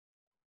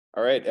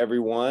All right,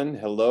 everyone.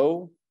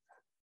 Hello.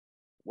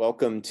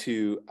 Welcome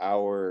to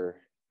our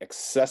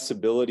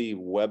accessibility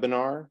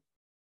webinar.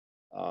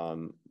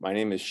 My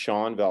name is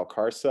Sean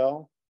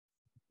Valcarcel,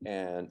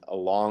 and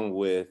along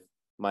with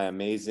my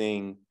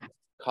amazing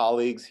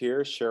colleagues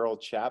here,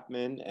 Cheryl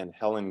Chapman and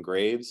Helen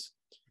Graves,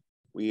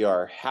 we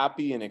are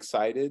happy and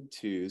excited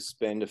to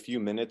spend a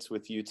few minutes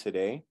with you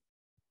today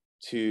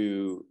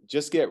to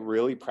just get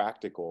really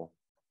practical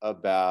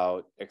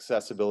about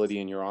accessibility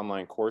in your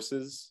online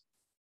courses.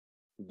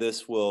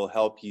 This will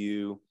help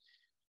you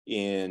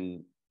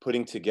in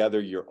putting together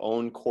your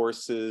own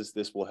courses.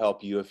 This will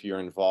help you if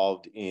you're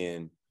involved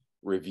in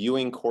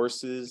reviewing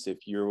courses.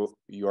 If you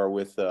are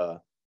with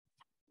a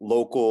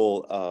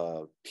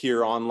local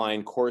peer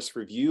online course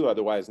review,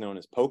 otherwise known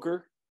as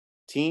POCR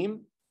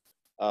team,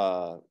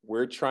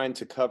 we're trying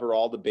to cover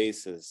all the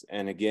bases.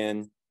 And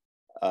again,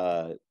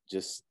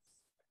 just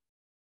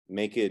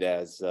make it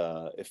as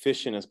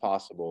efficient as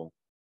possible,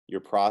 your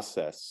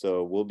process.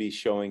 So we'll be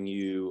showing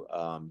you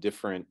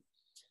different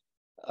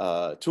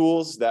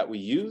tools that we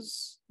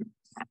use.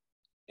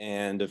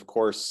 And of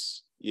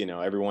course, you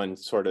know, everyone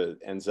sort of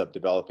ends up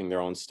developing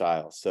their own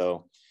style.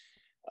 So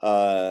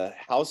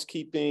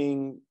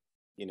housekeeping,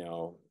 you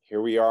know,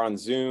 here we are on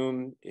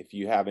Zoom. If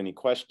you have any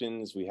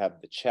questions, we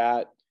have the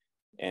chat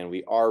and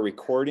we are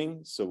recording.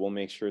 So we'll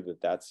make sure that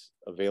that's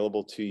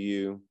available to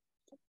you.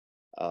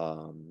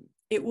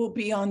 It will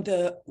be on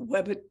the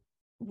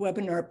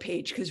webinar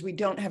page because we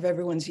don't have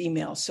everyone's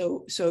email.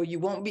 So you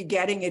won't be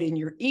getting it in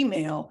your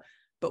email,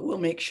 but we'll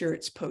make sure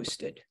it's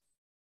posted.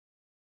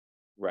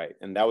 Right.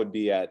 And that would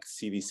be at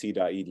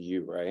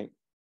cvc.edu, right?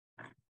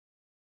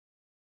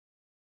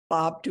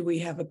 Bob, do we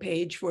have a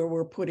page where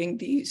we're putting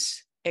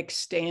these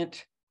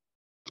extraneous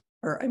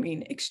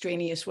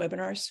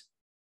webinars?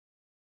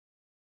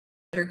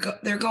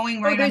 They're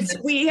going right on.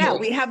 We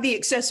have the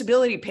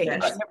accessibility page.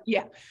 Yes.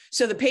 Yeah.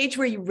 So the page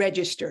where you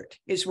registered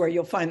is where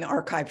you'll find the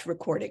archived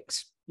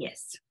recordings.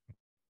 Yes.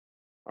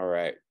 All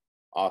right.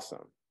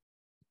 Awesome.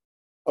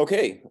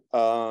 Okay.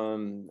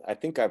 I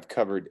think I've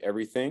covered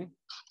everything.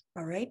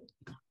 All right.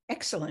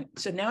 Excellent.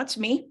 So now it's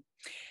me.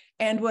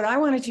 And what I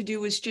wanted to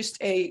do was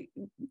just a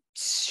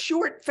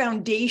short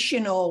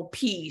foundational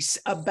piece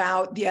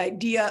about the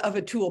idea of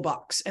a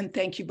toolbox. And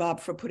thank you, Bob,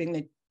 for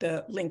putting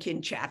the link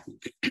in chat.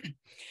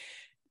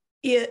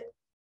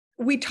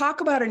 We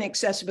talk about an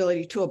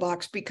accessibility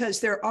toolbox because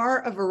there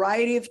are a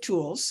variety of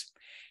tools.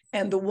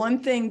 And the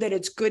one thing that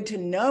it's good to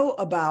know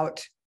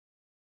about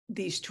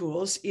these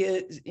tools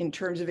is, in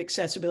terms of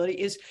accessibility,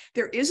 is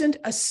there isn't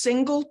a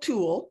single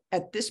tool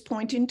at this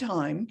point in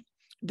time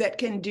that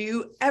can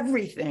do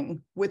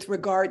everything with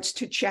regards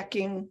to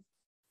checking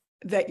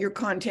that your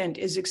content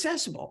is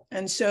accessible.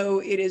 And so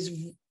it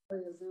is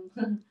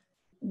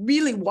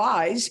really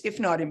wise, if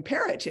not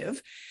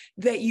imperative,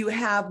 that you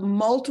have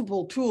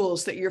multiple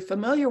tools that you're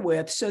familiar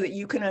with so that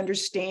you can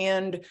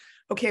understand,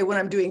 okay, when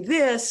I'm doing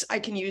this, I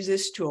can use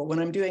this tool. When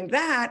I'm doing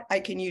that, I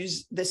can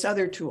use this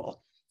other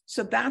tool.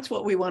 So that's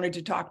what we wanted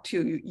to talk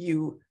to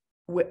you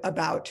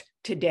about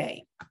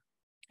today,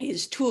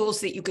 is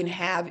tools that you can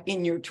have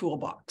in your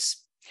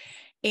toolbox.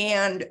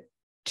 And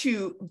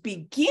to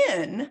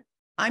begin,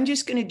 I'm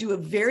just going to do a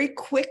very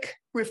quick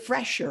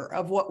refresher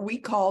of what we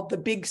call the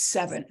Big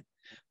Seven,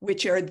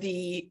 which are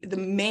the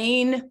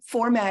main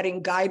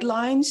formatting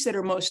guidelines that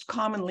are most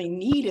commonly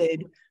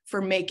needed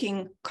for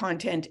making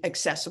content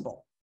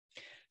accessible.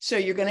 So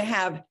you're going to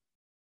have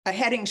a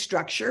heading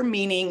structure,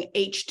 meaning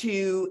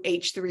H2,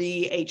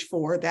 H3,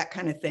 H4, that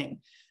kind of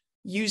thing.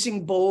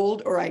 Using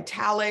bold or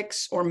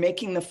italics or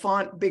making the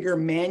font bigger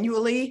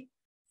manually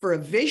for a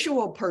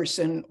visual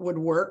person would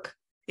work.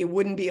 It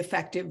wouldn't be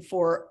effective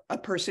for a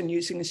person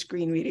using a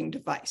screen reading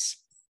device.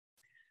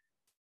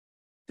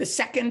 The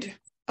second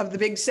of the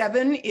Big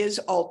Seven is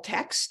alt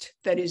text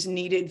that is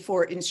needed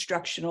for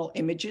instructional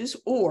images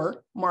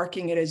or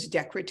marking it as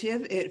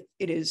decorative. It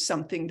is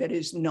something that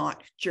is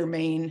not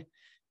germane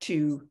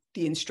to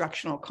the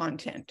instructional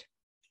content.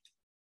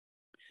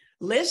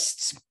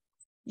 Lists,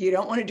 you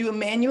don't want to do them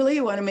manually.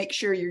 You want to make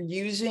sure you're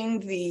using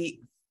the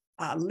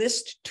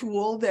list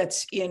tool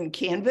that's in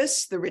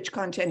Canvas, the rich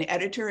content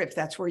editor, if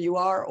that's where you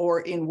are,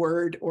 or in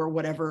Word or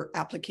whatever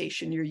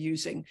application you're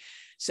using.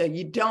 So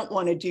you don't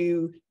want to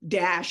do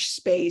dash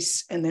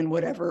space and then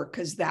whatever,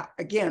 because that,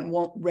 again,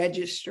 won't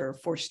register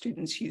for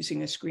students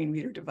using a screen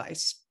reader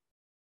device.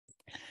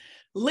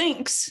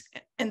 Links,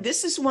 and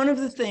this is one of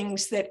the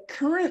things that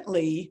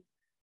currently,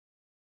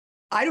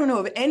 I don't know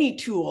of any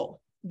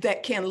tool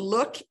that can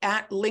look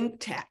at link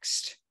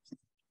text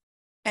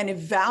and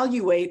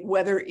evaluate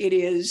whether it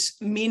is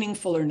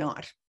meaningful or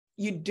not.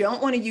 You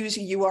don't want to use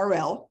a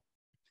URL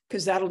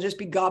because that'll just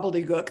be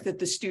gobbledygook that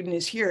the student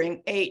is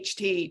hearing,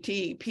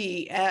 https://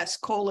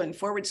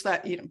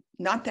 you know,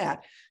 not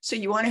that. So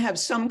you want to have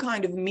some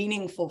kind of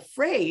meaningful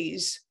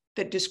phrase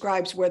that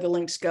describes where the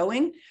link's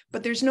going,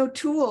 but there's no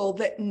tool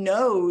that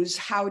knows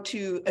how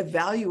to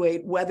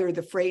evaluate whether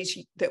the phrase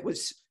that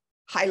was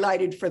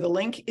highlighted for the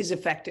link is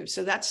effective.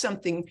 So that's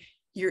something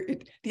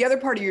the other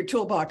part of your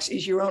toolbox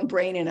is your own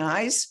brain and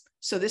eyes.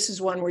 So this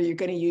is one where you're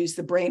going to use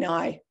the brain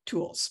eye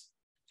tools.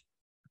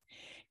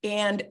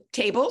 And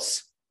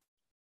tables,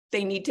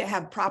 they need to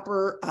have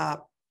proper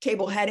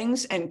table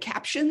headings and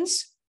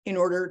captions in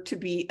order to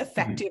be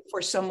effective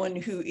for someone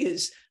who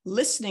is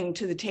listening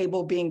to the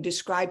table being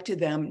described to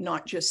them,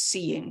 not just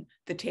seeing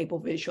the table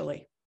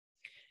visually.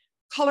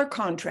 Color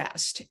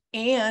contrast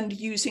and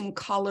using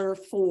color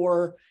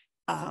for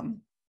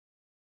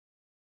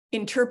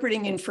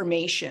interpreting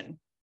information.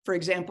 For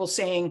example,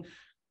 saying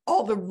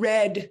all the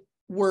red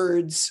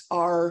words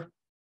are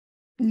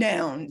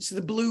nouns,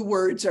 the blue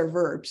words are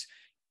verbs.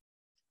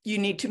 You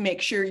need to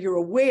make sure you're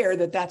aware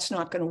that that's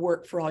not going to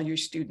work for all your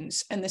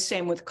students. And the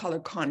same with color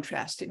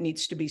contrast. It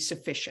needs to be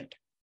sufficient.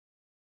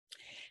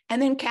 And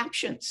then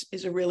captions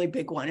is a really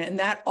big one. And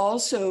that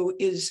also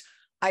is,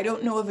 I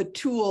don't know of a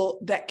tool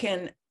that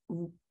can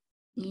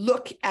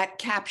look at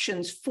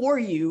captions for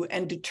you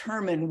and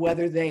determine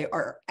whether they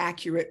are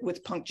accurate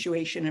with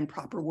punctuation and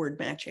proper word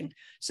matching.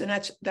 So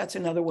that's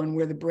another one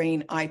where the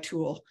brain eye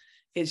tool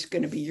is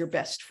going to be your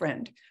best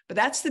friend. But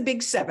that's the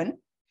big 7.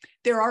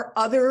 There are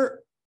other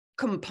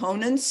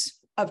components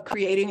of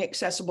creating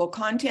accessible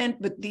content,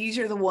 but these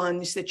are the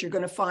ones that you're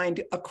going to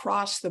find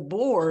across the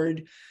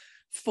board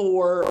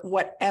for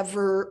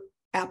whatever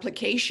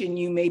application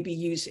you may be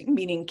using,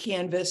 meaning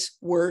Canvas,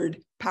 Word,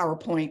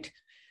 PowerPoint.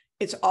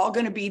 It's all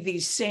going to be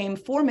these same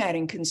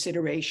formatting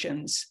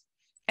considerations.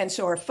 And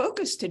so our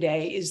focus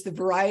today is the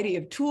variety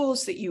of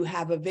tools that you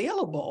have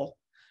available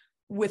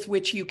with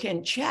which you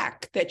can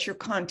check that your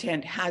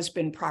content has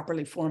been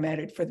properly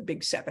formatted for the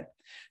big 7.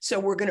 So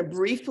we're going to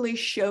briefly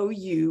show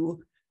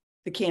you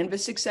the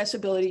Canvas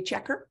Accessibility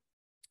Checker,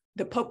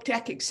 the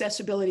PopeTech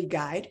Accessibility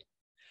Guide,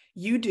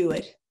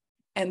 UDOIT,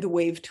 and the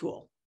Wave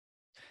tool.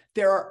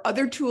 There are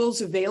other tools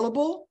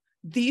available.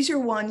 These are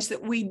ones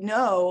that we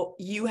know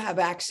you have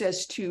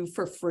access to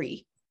for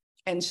free.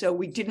 And so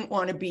we didn't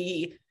want to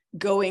be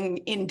going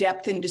in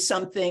depth into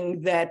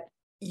something that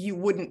you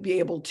wouldn't be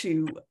able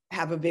to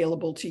have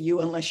available to you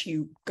unless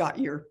you got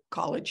your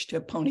college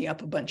to pony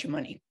up a bunch of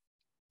money.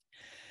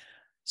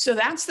 So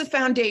that's the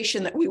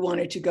foundation that we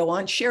wanted to go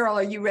on. Cheryl,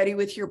 are you ready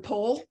with your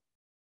poll?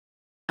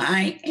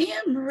 I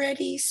am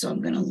ready, so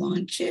I'm going to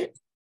launch it.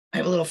 I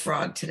have a little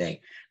frog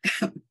today.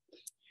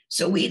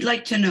 So we'd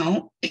like to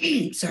know,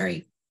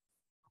 sorry,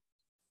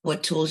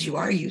 what tools you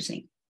are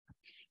using,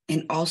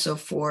 and also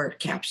for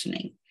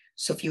captioning.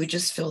 So if you would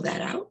just fill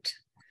that out.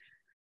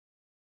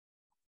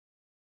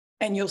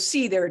 And you'll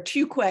see there are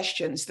 2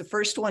 questions. The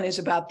first one is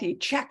about the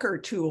checker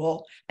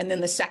tool. And then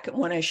the second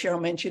one, as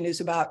Cheryl mentioned,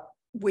 is about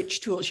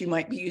which tools you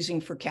might be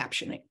using for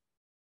captioning.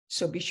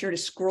 So be sure to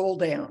scroll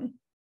down.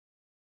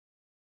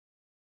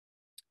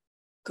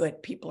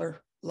 Good. People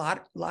are a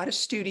lot of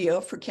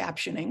Studio for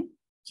captioning.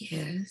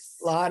 Yes.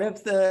 A lot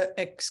of the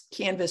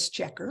Canvas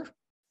checker.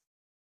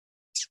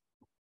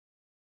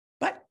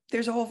 But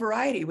there's a whole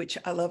variety, which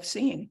I love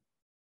seeing.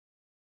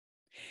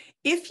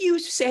 If you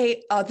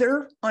say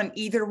other on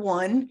either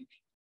one,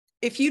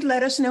 if you'd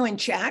let us know in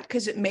chat,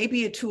 because it may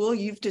be a tool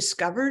you've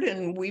discovered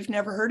and we've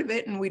never heard of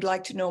it and we'd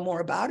like to know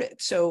more about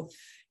it. So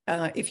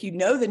if you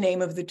know the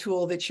name of the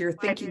tool that you're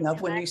thinking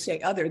of when you say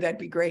other, that'd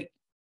be great.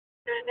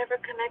 I never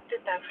connected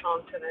that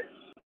phone to this.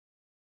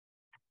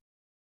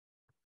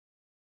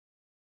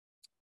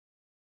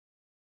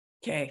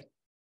 Okay.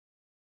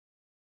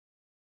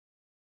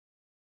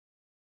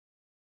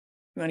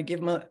 You want to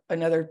give them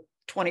another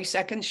 20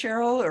 seconds,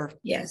 Cheryl, or?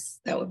 Yes,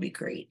 that would be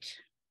great.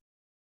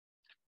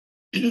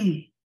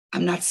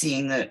 I'm not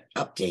seeing the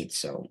update,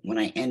 so when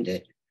I end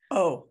it.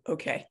 Oh,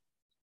 okay.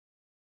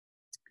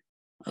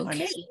 Okay.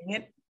 I'm seeing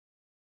it.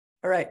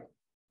 All right.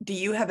 Do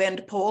you have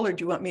end poll or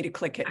do you want me to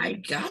click it? I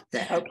got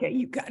that. Okay,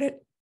 you got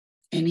it.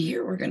 And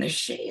here we're going to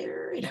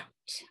share it out.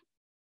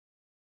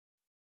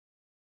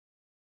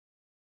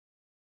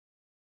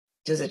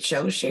 Does it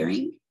show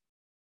sharing?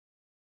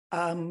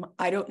 I'm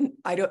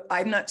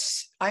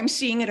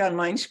seeing it on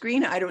my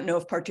screen. I don't know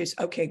if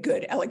okay,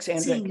 good.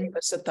 Alexandra gave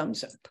us a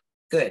thumbs up.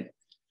 Good.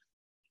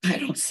 I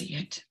don't see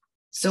it.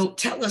 So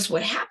tell us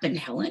what happened,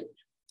 Helen.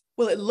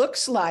 Well, it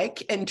looks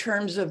like in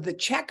terms of the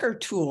checker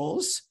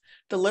tools,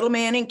 the little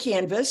man in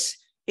Canvas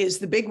is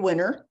the big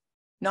winner,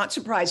 not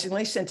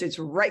surprisingly, since it's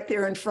right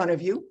there in front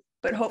of you.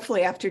 But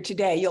hopefully after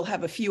today, you'll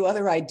have a few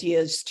other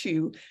ideas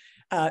to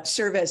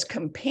serve as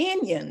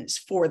companions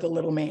for the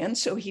little man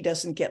so he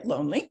doesn't get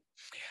lonely.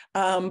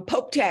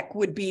 PopeTech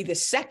would be the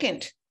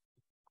second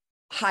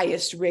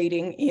highest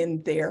rating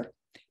in there.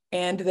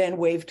 And then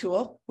Wave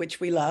Tool, which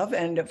we love.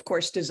 And of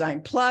course,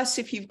 Design Plus,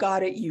 if you've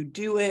got it,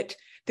 UDOIT.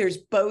 There's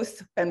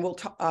both, and we'll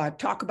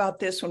talk about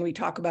this when we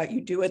talk about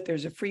UDOIT.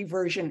 There's a free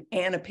version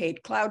and a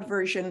paid cloud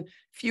version.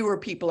 Fewer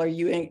people are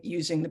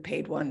using the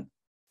paid one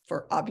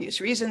for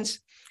obvious reasons.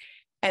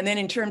 And then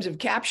in terms of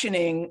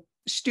captioning,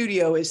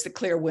 Studio is the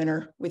clear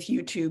winner, with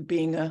YouTube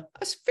being a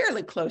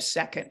fairly close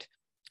second,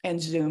 and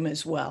Zoom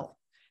as well.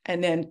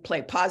 And then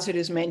PlayPosit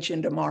is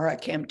mentioned, Amara,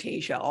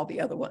 Camtasia, all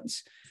the other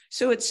ones.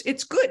 So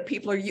it's good.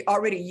 People are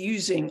already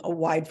using a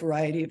wide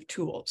variety of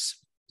tools.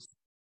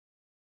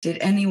 Did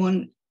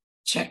anyone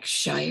check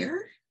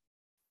Shire?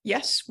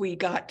 Yes, we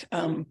got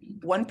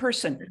one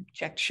person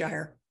checked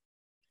Shire,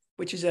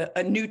 which is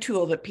a new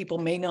tool that people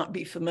may not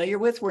be familiar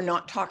with. We're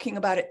not talking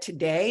about it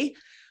today,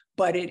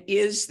 but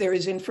there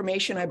is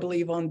information, I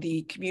believe, on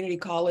the Community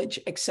College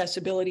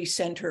Accessibility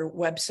Center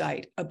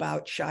website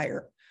about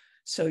Shire.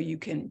 So you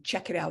can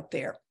check it out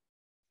there.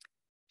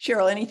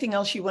 Cheryl, anything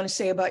else you want to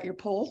say about your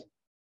poll?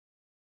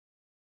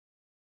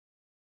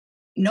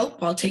 Nope,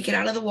 I'll take it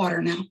out of the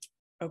water now.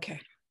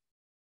 Okay.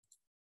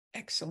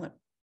 Excellent.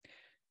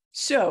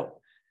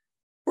 So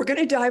we're going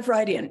to dive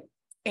right in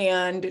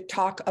and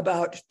talk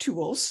about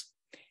tools.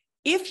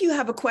 If you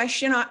have a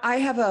question, I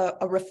have a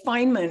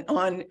refinement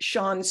on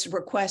Sean's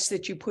request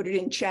that you put it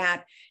in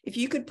chat. If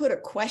you could put a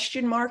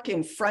question mark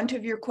in front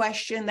of your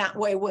question, that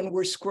way when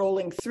we're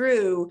scrolling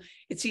through,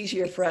 it's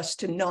easier for us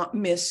to not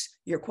miss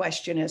your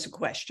question as a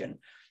question,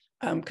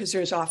 because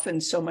there's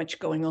often so much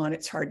going on,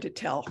 it's hard to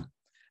tell.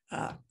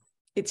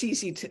 It's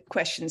easy to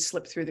questions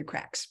slip through the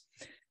cracks.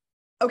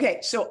 Okay,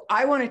 so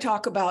I want to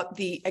talk about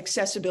the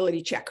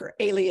accessibility checker,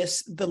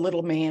 alias the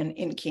little man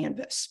in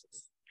Canvas.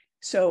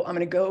 So I'm going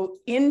to go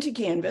into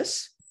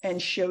Canvas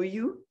and show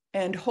you,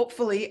 and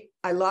hopefully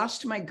I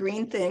lost my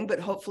green thing, but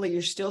hopefully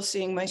you're still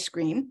seeing my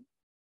screen.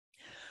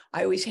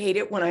 I always hate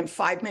it when I'm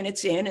 5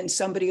 minutes in and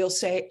somebody will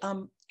say,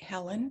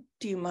 Helen,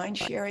 do you mind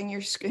sharing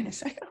your screen? I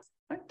say,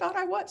 I thought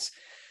I was.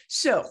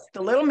 So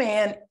the little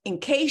man, in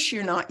case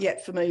you're not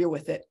yet familiar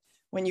with it,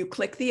 when you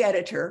click the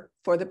editor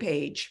for the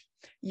page,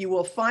 you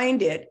will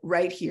find it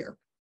right here.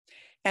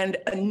 And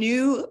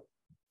a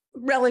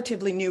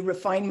relatively new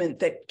refinement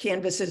that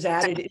Canvas has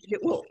added,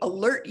 it will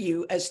alert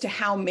you as to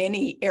how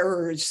many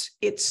errors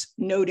it's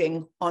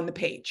noting on the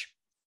page.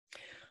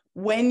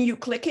 When you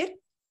click it,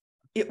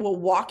 it will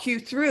walk you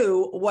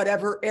through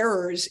whatever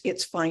errors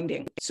it's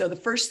finding. So the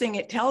first thing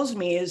it tells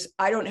me is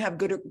I don't have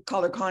good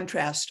color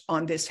contrast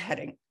on this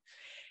heading.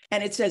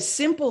 And it's as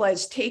simple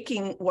as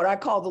taking what I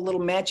call the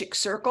little magic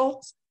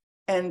circle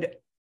and,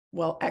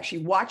 well,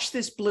 actually watch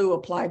this blue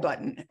apply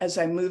button as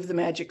I move the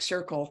magic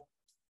circle.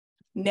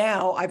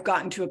 Now I've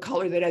gotten to a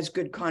color that has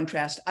good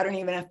contrast. I don't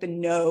even have to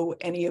know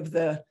any of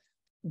the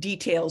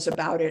details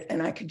about it,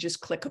 and I could just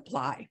click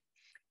apply.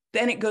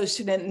 Then it goes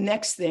to the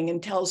next thing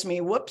and tells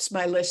me, whoops,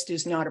 my list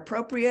is not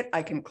appropriate.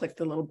 I can click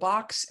the little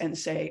box and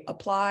say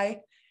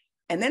apply,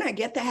 and then I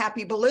get the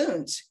happy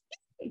balloons.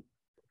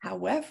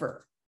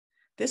 However,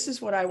 this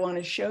is what I want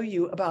to show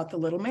you about the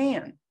little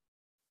man.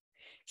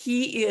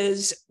 He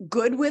is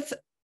good with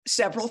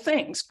several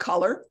things: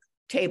 color,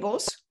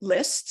 tables,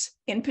 lists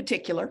in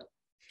particular.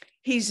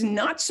 He's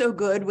not so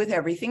good with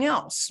everything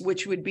else,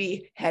 which would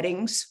be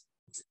headings,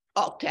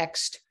 alt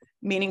text,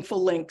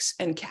 meaningful links,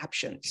 and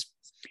captions.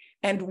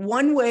 And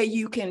one way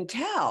you can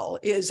tell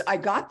is I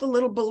got the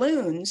little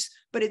balloons,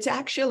 but it's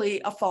actually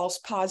a false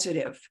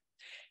positive.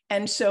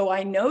 And so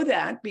I know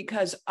that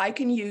because I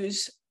can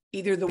use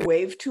either the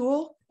wave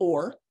tool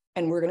or,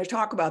 and we're going to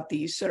talk about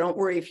these, so don't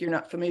worry if you're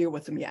not familiar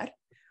with them yet.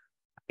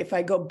 If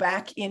I go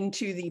back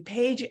into the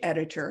page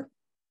editor,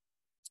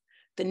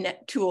 the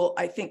net tool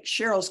I think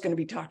Cheryl's going to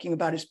be talking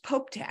about is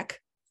PopeTech.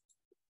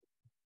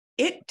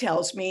 It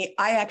tells me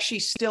I actually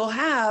still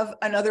have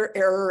another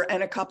error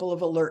and a couple of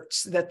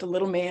alerts that the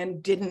little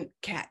man didn't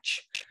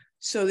catch.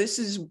 So this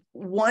is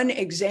one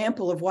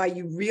example of why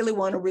you really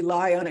want to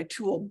rely on a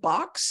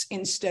toolbox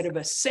instead of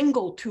a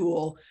single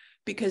tool,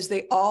 because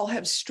they all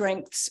have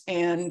strengths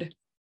and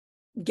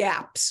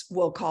gaps,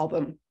 we'll call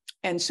them.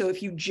 And so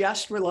if you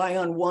just rely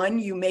on one,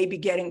 you may be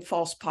getting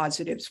false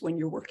positives when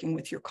you're working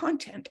with your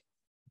content.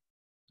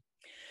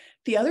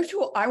 The other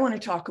tool I want to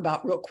talk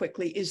about real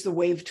quickly is the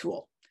wave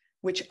tool,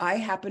 which I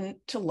happen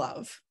to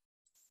love.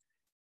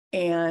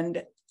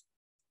 And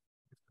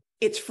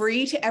it's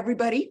free to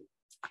everybody.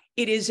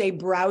 It is a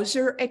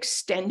browser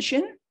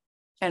extension,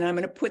 and I'm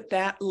going to put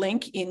that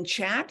link in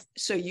chat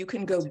so you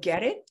can go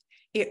get it.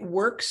 It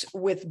works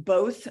with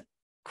both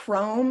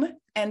Chrome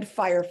and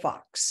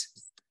Firefox.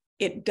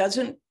 It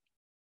doesn't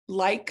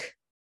like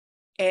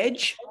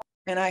Edge,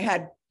 and I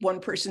had one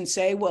person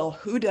say, well,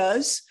 who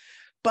does?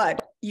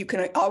 But you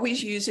can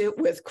always use it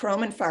with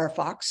Chrome and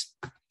Firefox.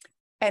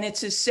 And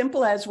it's as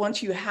simple as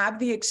once you have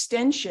the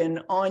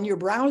extension on your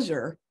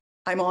browser,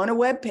 I'm on a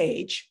web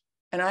page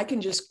and I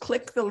can just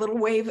click the little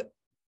wave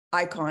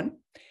icon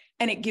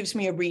and it gives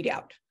me a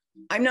readout.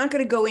 I'm not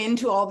going to go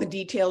into all the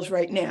details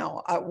right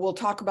now. We'll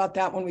talk about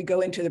that when we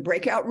go into the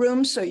breakout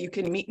room, so you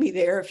can meet me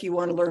there if you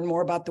want to learn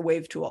more about the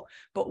wave tool.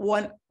 But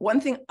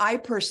one thing I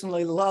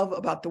personally love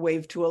about the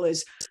wave tool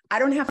is I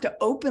don't have to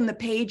open the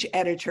page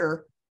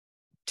editor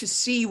to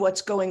see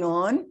what's going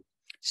on.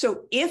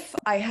 So if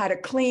I had a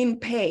clean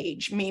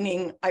page,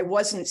 meaning I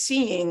wasn't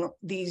seeing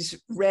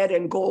these red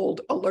and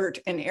gold alert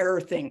and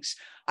error things,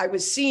 I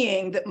was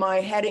seeing that my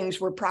headings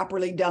were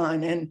properly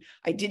done and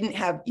I didn't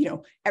have,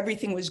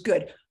 everything was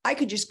good, I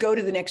could just go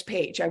to the next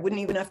page. I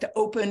wouldn't even have to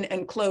open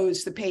and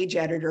close the page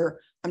editor.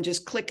 I'm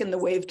just clicking the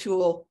wave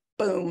tool,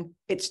 boom,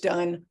 it's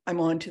done. I'm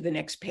on to the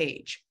next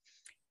page.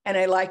 And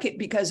I like it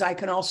because I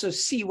can also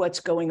see what's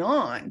going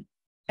on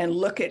and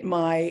look at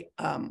my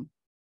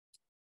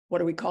what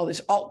do we call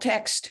this, alt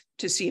text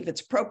to see if it's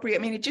appropriate. I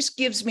mean, it just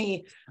gives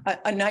me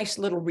a nice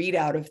little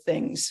readout of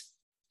things.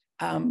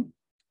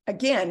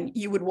 Again,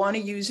 you would want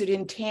to use it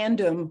in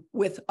tandem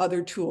with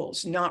other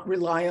tools, not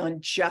rely on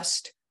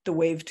just the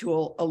wave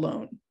tool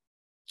alone.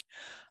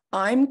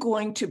 I'm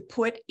going to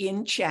put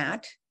in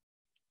chat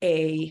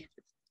a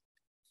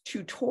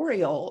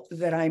tutorial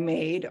that I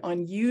made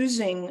on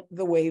using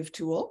the wave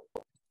tool.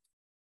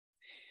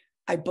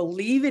 I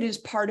believe it is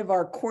part of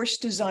our course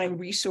design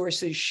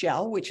resources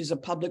shell, which is a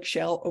public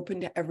shell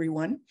open to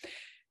everyone.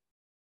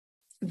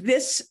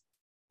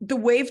 The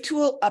wave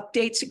tool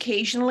updates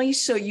occasionally,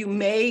 so you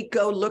may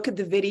go look at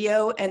the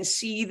video and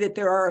see that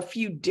there are a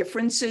few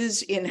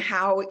differences in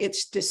how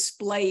it's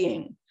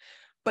displaying,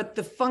 but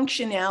the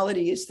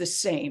functionality is the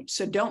same.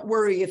 So don't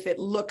worry if it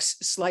looks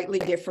slightly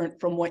different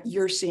from what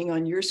you're seeing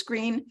on your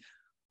screen.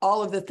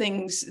 All of the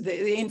things,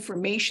 the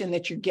information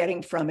that you're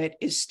getting from it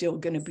is still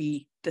going to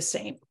be the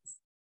same.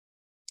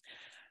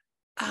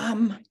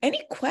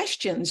 Any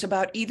questions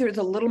about either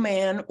the little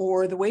man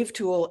or the wave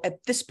tool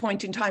at this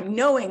point in time,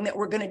 knowing that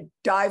we're going to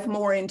dive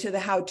more into the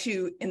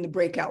how-to in the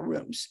breakout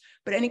rooms,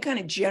 but any kind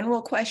of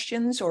general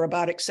questions or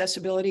about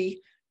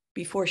accessibility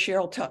before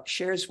Cheryl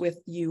shares with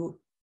you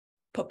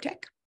Pope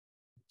Tech?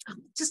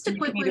 Just a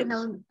quick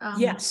one.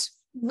 Yes.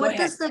 What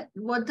does the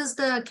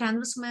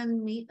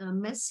canvasman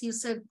miss? You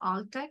said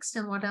alt text,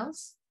 and what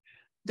else?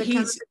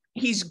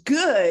 He's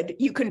good.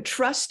 You can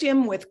trust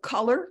him with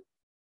color,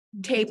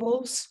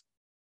 tables,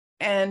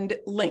 and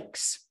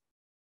links.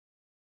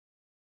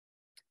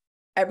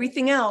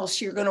 Everything else,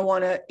 you're going to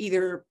want to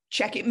either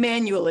check it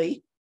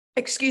manually.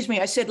 Excuse me,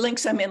 I said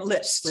links, I meant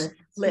lists.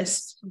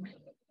 Lists.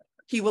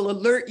 He will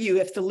alert you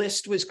if the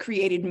list was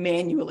created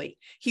manually.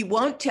 He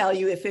won't tell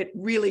you if it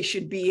really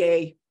should be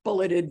a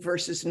bulleted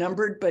versus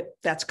numbered, but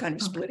that's kind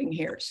of splitting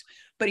hairs.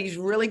 But he's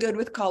really good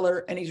with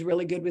color and he's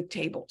really good with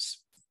tables.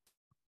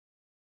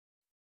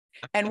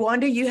 And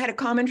Wanda, you had a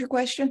comment or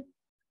question?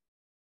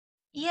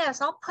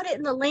 Yes, I'll put it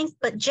in the link,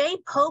 but Jay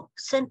Pope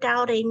sent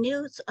out a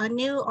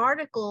new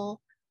article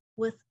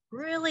with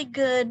really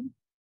good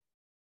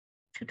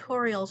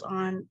tutorials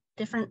on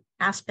different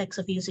aspects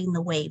of using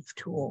the wave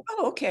tool.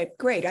 Oh, okay,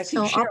 great. I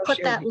think so I'll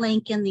put that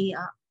link in the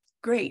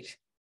great.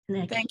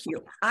 Thank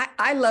you.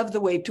 I love the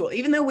wave tool,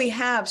 even though we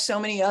have so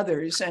many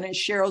others, and as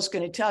Cheryl's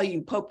going to tell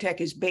you, Pope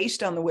Tech is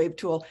based on the wave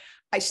tool.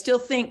 I still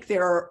think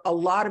there are a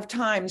lot of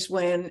times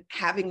when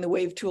having the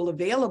wave tool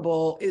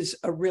available is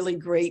a really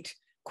great,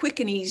 quick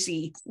and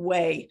easy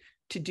way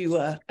to do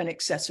an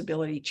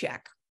accessibility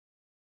check.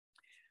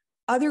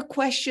 Other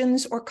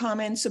questions or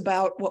comments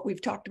about what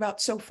we've talked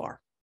about so far?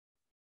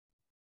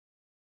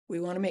 We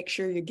want to make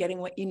sure you're getting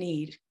what you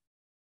need.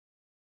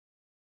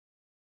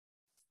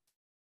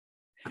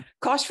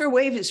 Cost for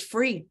wave is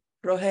free,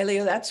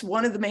 Rogelio. That's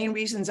one of the main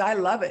reasons I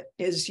love it,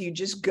 is you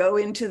just go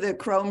into the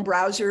Chrome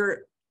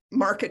browser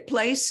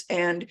marketplace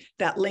and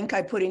that link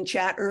I put in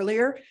chat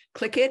earlier,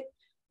 click it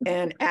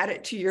and add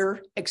it to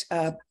your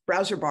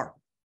browser bar.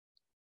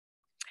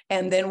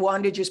 And then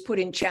Wanda just put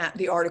in chat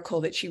the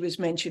article that she was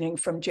mentioning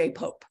from Jay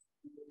Pope.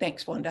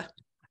 Thanks, Wanda.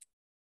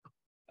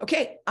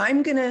 Okay,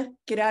 I'm gonna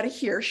get out of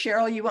here.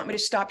 Cheryl, you want me to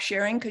stop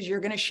sharing because you're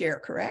gonna share,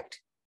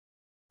 correct?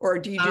 Or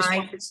do you just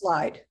want to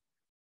slide?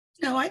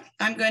 No,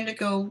 I'm going to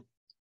go.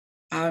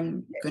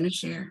 I'm going to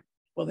share.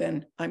 Well,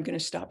 then I'm going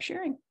to stop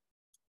sharing.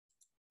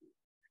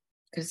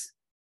 Because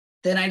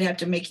then I'd have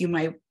to make you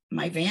my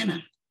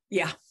Vanna.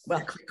 Yeah,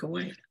 well. Click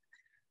away.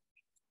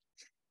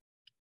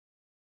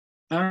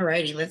 All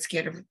righty, let's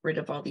get rid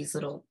of all these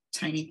little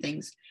tiny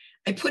things.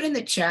 I put in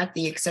the chat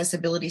the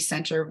Accessibility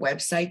Center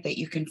website that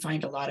you can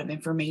find a lot of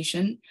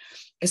information,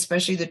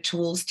 especially the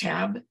tools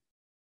tab.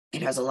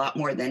 It has a lot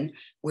more than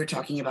we're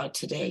talking about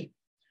today.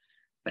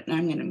 But now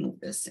I'm going to move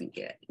this and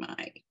get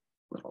my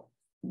little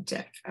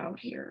deck out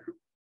here.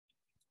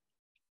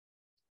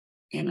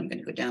 And I'm going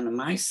to go down to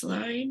my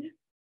slide.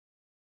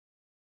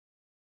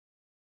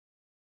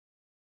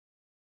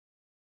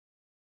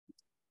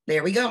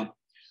 There we go.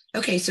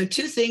 Okay, so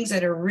two things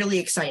that are really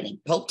exciting.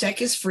 Pope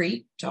Tech is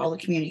free to all the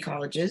community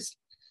colleges,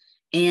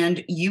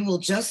 and you will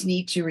just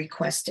need to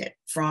request it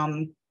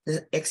from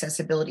the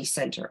Accessibility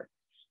Center.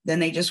 Then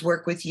they just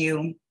work with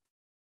you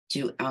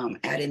to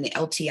add in the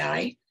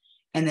LTI,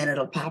 and then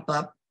it'll pop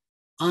up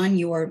on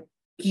your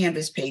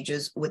Canvas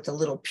pages with the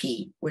little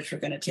P, which we're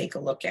going to take a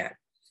look at.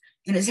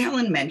 And as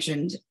Helen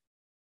mentioned,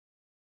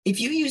 if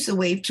you use the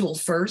wave tool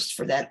first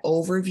for that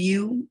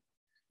overview,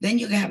 then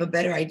you can have a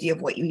better idea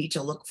of what you need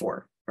to look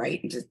for,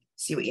 right? And to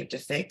see what you have to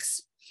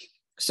fix.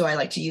 So I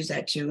like to use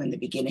that too in the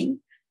beginning.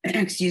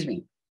 Excuse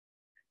me.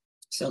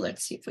 So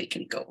let's see if we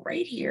can go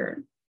right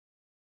here.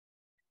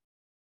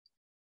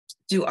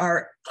 Do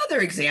our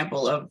other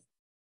example of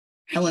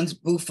Helen's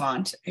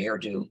bouffant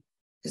hairdo.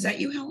 Is that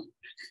you, Helen?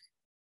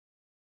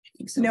 I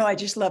think so. No, I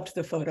just loved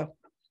the photo.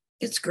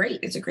 It's great.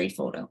 It's a great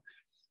photo.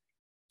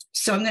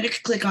 So I'm going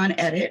to click on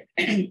edit.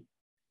 And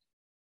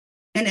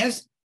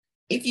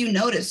if you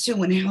notice too,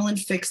 when Helen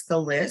fixed the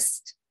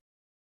list,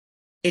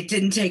 it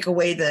didn't take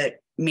away the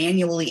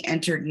manually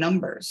entered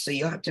numbers. So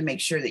you'll have to make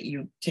sure that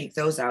you take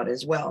those out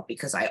as well,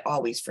 because I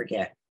always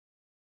forget.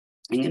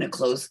 I'm going to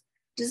close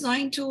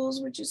design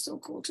tools, which is so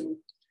cool too.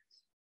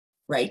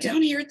 Right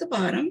down here at the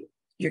bottom,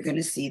 you're going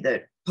to see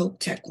the Pope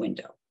Tech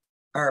window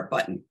or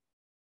button.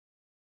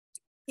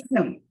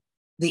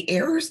 The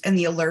errors and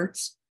the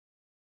alerts,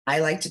 I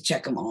like to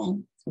check them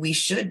all. We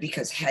should,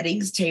 because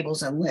headings,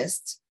 tables, and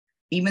lists,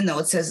 even though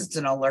it says it's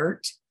an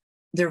alert,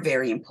 they're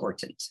very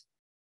important.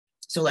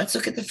 So let's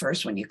look at the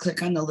first one. You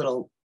click on the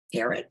little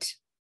caret.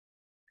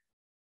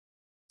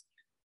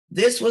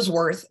 This was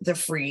worth the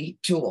free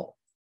tool.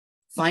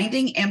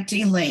 Finding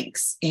empty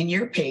links in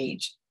your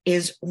page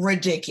is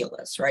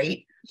ridiculous,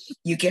 right?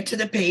 You get to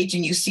the page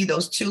and you see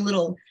those two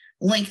little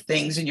link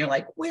things and you're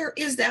like, where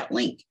is that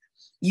link?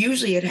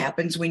 Usually it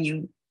happens when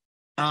you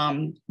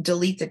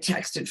delete the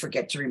text and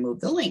forget to remove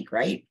the link,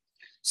 right?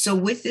 So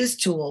with this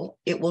tool,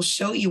 it will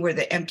show you where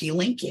the empty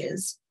link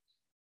is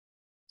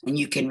and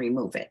you can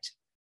remove it,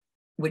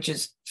 which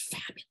is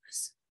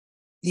fabulous.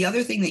 The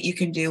other thing that you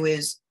can do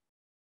is,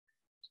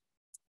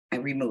 I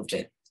removed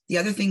it. The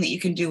other thing that you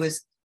can do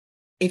is,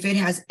 if it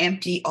has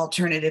empty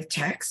alternative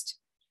text,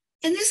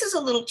 and this is a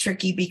little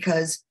tricky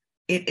because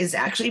it is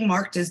actually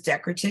marked as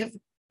decorative,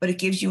 but it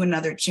gives you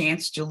another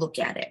chance to look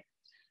at it.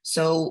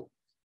 So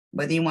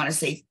whether you want to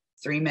say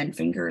 3 men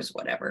fingers,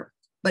 whatever,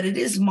 but it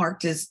is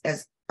marked as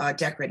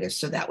decorative.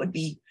 So that would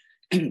be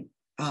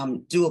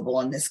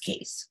doable in this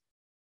case.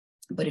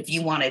 But if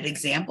you wanted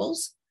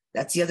examples,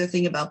 that's the other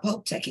thing about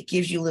Pope Tech. It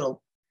gives you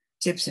little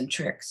tips and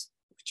tricks,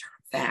 which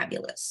are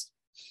fabulous.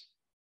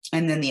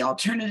 And then the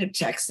alternative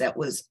text that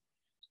was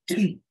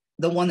the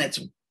one that's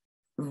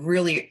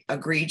really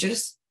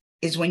egregious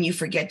is when you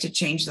forget to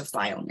change the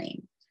file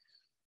name.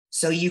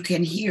 So you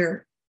can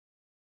here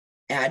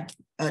add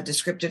a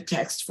descriptive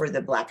text for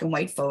the black and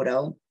white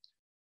photo,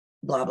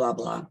 blah, blah,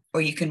 blah,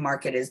 or you can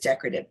mark it as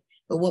decorative.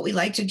 But what we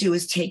like to do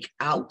is take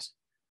out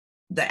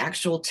the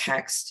actual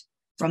text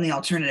from the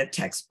alternative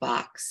text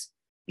box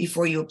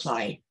before you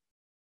apply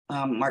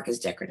mark as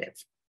decorative.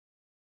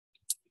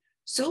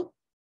 So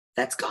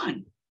that's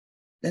gone.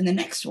 Then the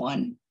next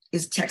one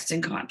is text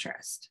and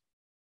contrast.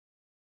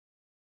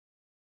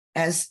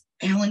 As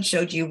Helen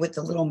showed you with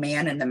the little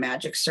man and the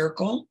magic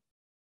circle,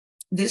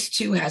 this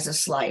too has a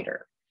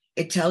slider.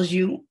 It tells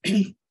you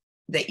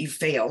that you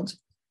failed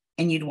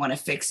and you'd want to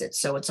fix it.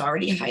 So it's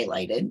already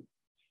highlighted.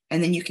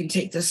 And then you can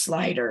take the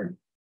slider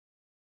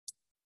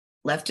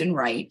left and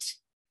right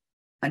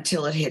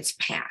until it hits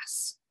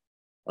pass.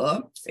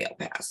 Oh, fail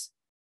pass.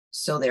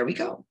 So there we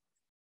go.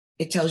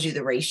 It tells you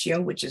the ratio,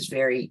 which is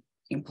very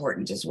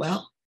important as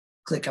well.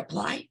 Click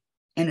apply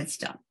and it's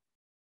done.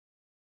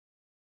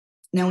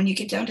 Now, when you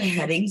get down to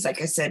headings,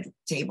 like I said,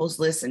 tables,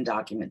 lists, and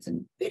documents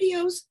and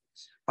videos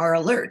are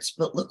alerts,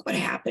 but look what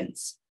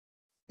happens.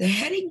 The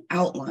heading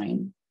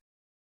outline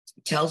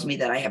tells me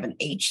that I have an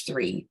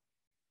H3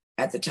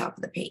 at the top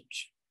of the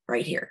page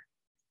right here.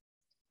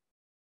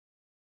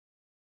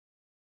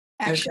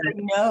 Actually,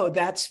 no,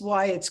 that's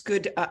why it's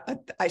good.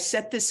 I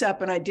set this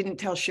up and I didn't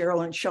tell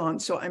Cheryl and Sean,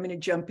 so I'm going to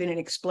jump in and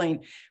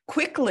explain.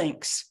 Quick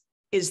links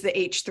is the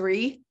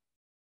H3.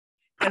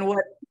 And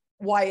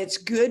why it's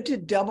good to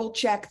double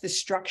check the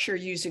structure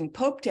using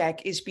Pope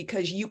Tech is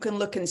because you can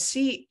look and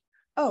see,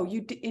 oh,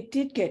 it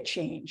did get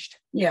changed.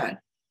 Yeah.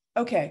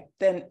 Okay,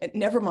 then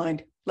never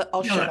mind.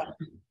 I'll shut up.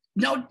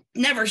 No,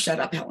 never shut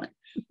up, Helen.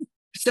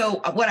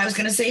 So what I was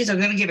going to say is I'm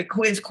going to give a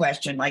quiz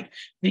question. Like,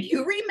 do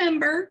you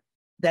remember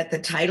that the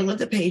title of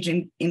the page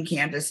in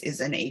Canvas is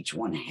an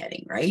H1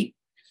 heading, right?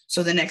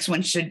 So the next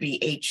one should be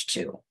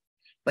H2,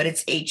 but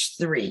it's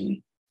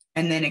H3.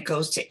 And then it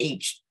goes to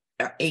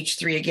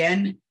H3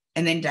 again,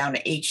 and then down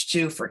to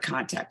H2 for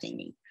contacting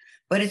me.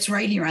 But it's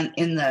right here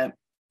in the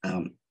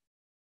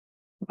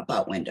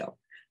about window.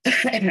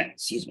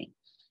 Excuse me.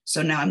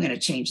 So now I'm going to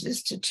change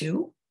this to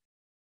 2.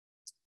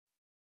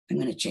 I'm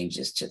going to change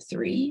this to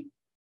 3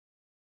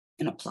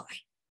 and apply.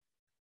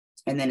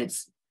 And then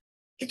it's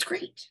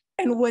great.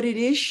 And what it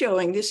is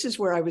showing, this is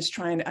where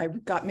I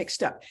got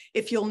mixed up.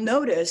 If you'll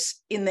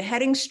notice in the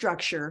heading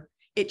structure,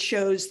 it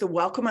shows the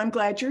welcome, I'm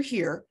glad you're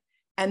here,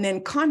 and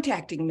then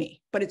contacting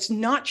me, but it's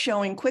not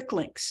showing quick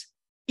links.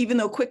 Even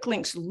though quick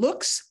links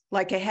looks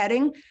like a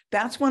heading,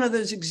 that's one of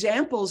those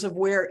examples of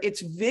where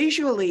it's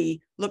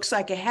visually looks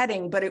like a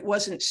heading, but it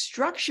wasn't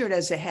structured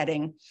as a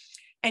heading.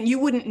 And you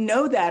wouldn't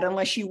know that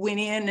unless you went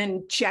in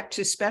and checked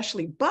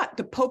especially. But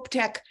the Pope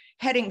Tech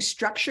heading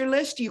structure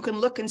list, you can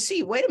look and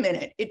see, wait a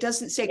minute, it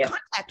doesn't say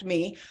contact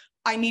me.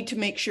 I need to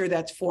make sure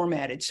that's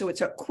formatted. So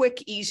it's a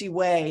quick, easy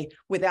way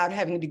without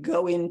having to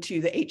go into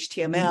the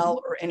HTML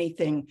or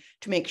anything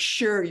to make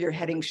sure your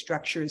heading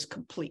structure is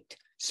complete.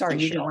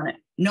 Sorry, you don't want to,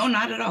 no,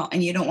 not at all.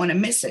 And you don't want to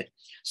miss it.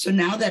 So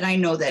now that I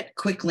know that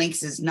quick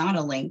links is not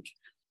a link,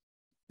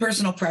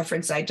 personal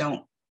preference, I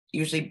don't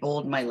usually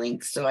bold my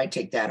links. So I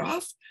take that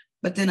off,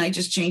 but then I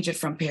just change it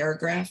from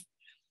paragraph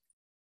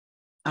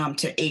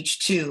to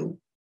H2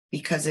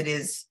 because it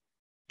is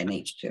an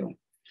H2.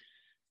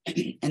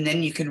 And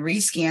then you can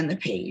rescan the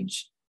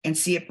page and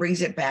see it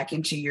brings it back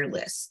into your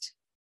list.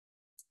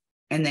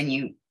 and then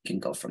you can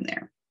go from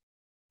there.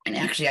 And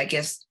actually, I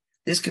guess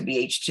this could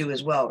be H2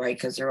 as well, right?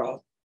 Because they're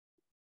all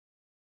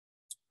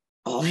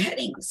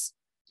headings.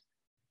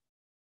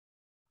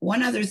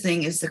 One other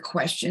thing is the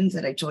questions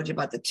that I told you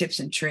about, the tips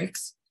and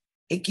tricks.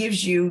 It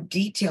gives you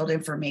detailed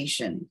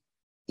information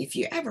if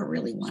you ever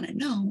really want to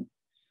know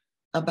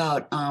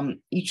about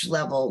each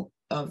level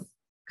of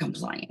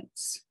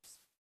compliance.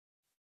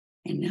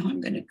 And now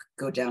I'm going to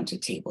go down to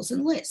tables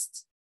and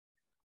lists.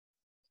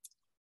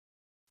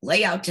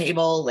 Layout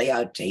table,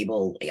 layout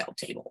table, layout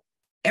table.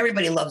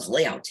 Everybody loves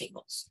layout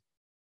tables,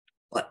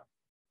 but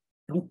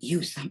don't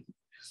use them.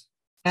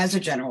 As a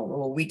general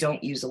rule, we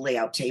don't use a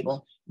layout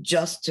table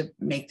just to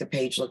make the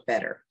page look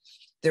better.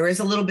 There is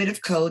a little bit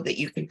of code that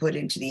you can put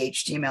into the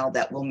HTML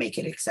that will make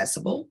it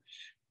accessible,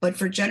 but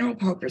for general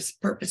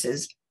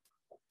purposes,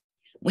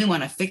 we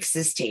want to fix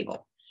this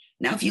table.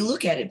 Now, if you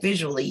look at it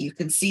visually, you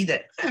can see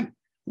that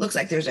looks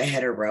like there's a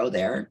header row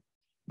there,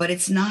 but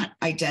it's not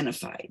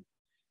identified.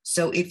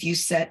 So if you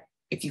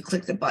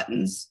click the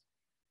buttons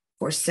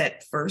for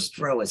set first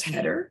row as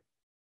header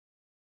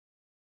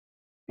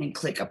and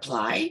click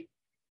apply,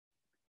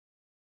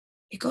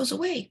 it goes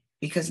away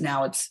because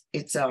now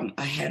it's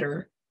a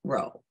header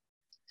row.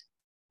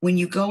 When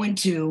you go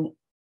into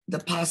the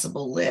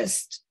possible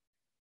list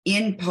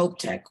in Pope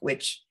Tech,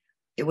 which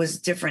it was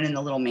different in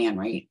the little man,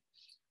 right?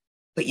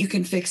 But you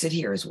can fix it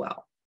here as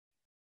well.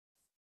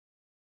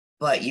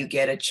 But you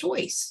get a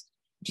choice.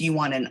 Do you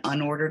want an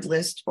unordered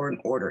list or an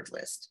ordered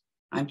list?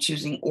 I'm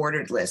choosing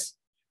ordered list,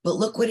 but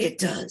look what it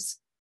does.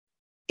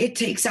 It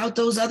takes out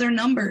those other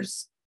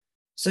numbers,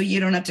 so you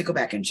don't have to go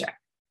back and check.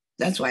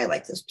 That's why I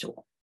like this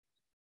tool.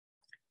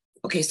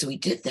 Okay, so we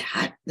did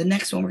that. The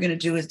next one we're going to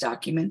do is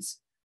documents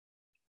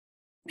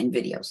and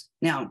videos.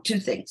 Now, two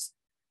things.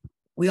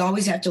 We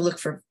always have to look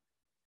for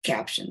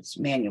captions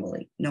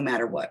manually, no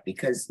matter what,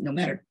 because no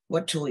matter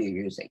what tool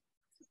you're using.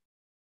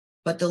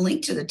 But the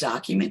link to the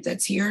document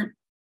that's here,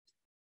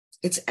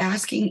 it's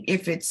asking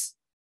if it's,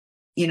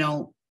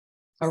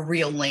 a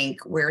real link.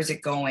 Where is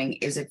it going?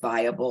 Is it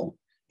viable?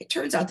 It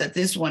turns out that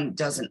this one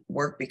doesn't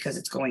work because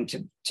it's going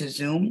to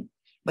Zoom,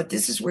 but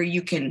this is where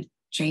you can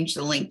change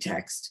the link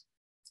text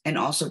and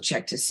also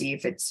check to see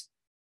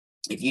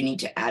if you need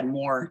to add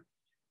more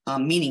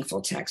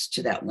meaningful text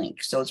to that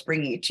link. So it's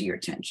bringing it to your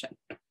attention.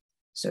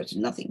 So it's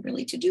nothing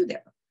really to do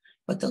there.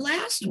 But the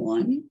last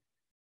one,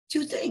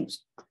 two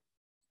things.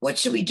 What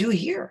should we do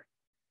here?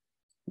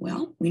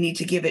 Well, we need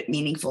to give it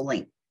meaningful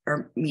link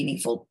or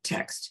meaningful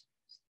text.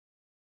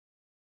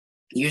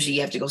 Usually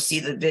you have to go see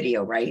the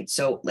video, right?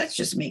 So let's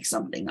just make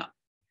something up.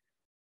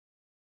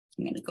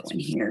 I'm going to go in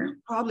here.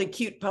 Probably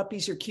cute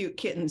puppies or cute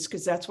kittens,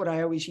 because that's what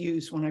I always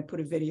use when I put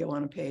a video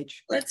on a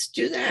page. Let's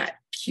do that.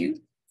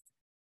 Cute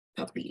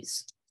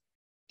puppies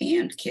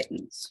and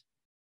kittens.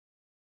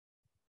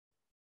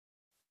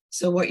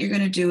 So what you're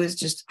going to do is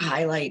just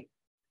highlight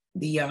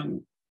the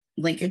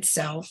link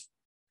itself,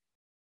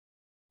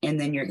 and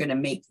then you're going to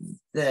make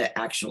the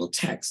actual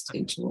text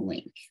into a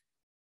link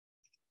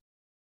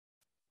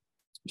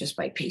just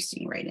by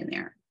pasting right in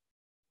there.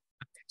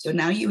 So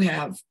now you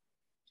have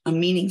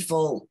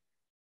meaningful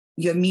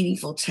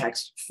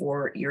text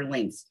for your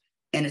links.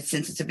 And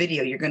since it's a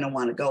video, you're going to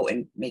want to go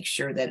and make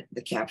sure that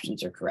the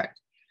captions are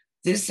correct.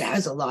 This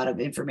has a lot of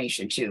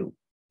information too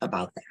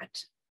about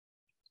that.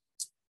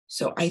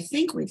 So I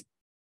think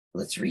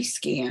let's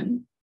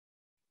rescan.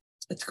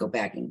 Let's go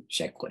back and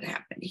check what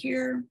happened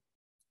here.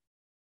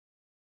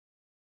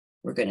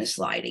 We're going to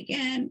slide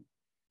again.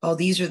 Oh,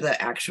 these are the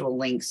actual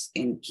links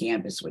in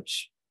Canvas,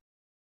 which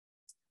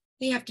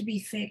they have to be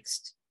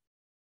fixed.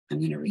 I'm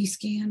going to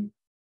rescan,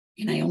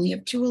 and I only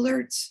have 2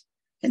 alerts.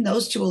 And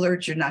those 2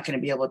 alerts you're not going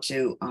to be able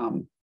to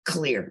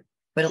clear,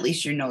 but at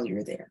least you know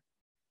you're there.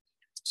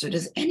 So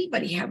does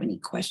anybody have any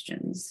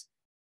questions?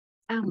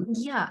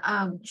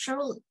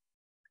 Cheryl,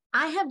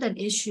 I have that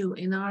issue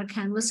in our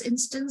Canvas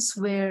instance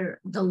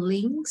where the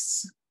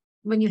links,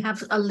 when you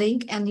have a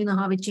link and you know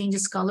how it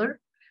changes color,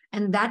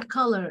 and that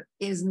color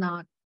is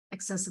not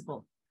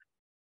accessible.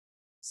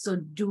 So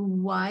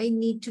do I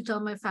need to tell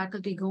my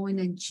faculty go in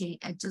and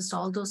adjust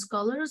all those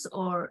colors,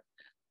 or?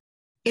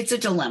 It's a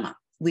dilemma.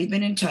 We've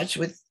been in touch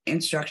with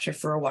Instructure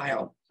for a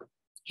while.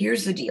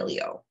 Here's the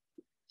dealio.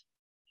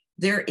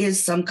 There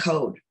is some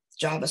code,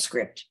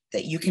 JavaScript,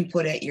 that you can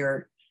put at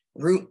your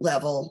root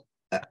level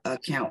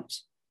account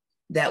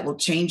that will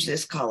change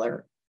this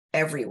color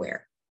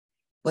everywhere.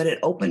 But it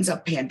opens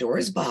up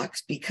Pandora's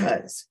box,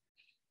 because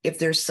if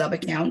there's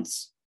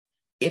sub-accounts,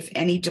 if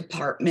any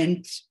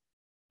department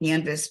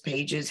Canvas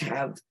pages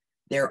have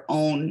their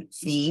own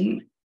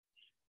theme,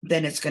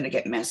 then it's going to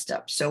get messed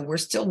up. So we're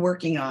still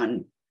working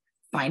on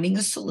finding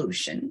a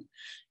solution.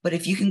 But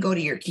if you can go to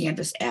your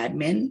Canvas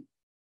admin,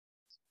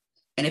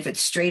 and if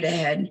it's straight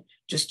ahead,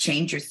 just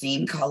change your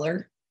theme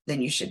color,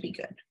 then you should be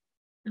good.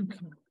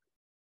 Okay.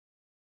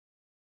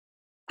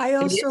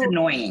 It is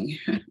annoying.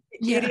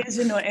 It is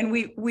annoying. And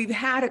we've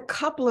had a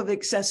couple of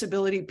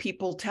accessibility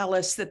people tell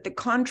us that the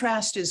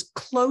contrast is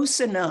close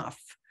enough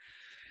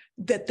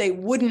that they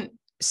wouldn't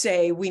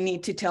say we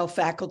need to tell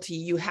faculty,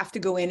 you have to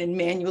go in and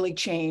manually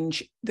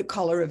change the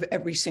color of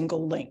every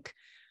single link.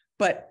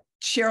 But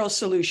Cheryl's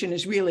solution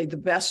is really the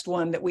best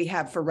one that we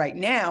have for right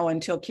now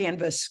until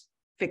Canvas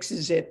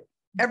fixes it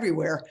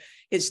everywhere,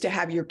 is to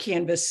have your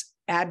Canvas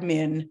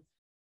admin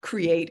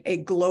create a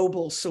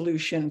global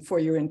solution for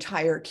your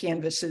entire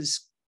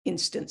Canvas's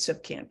instance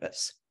of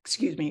Canvas.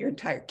 Excuse me, your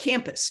entire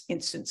campus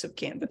instance of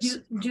Canvas.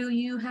 Do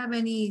you have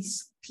any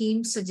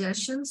theme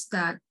suggestions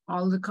that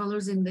all the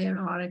colors in there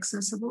are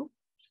accessible?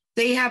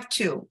 They have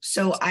two.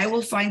 So I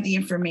will find the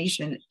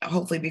information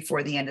hopefully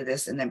before the end of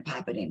this and then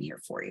pop it in here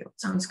for you.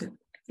 Sounds good.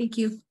 Thank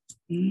you.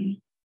 Mm-hmm.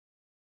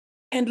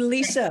 And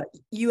Lisa,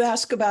 you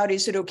ask about,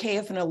 is it okay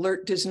if an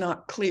alert does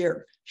not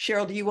clear?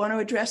 Cheryl, do you want to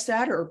address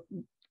that? Or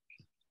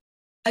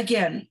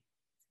again,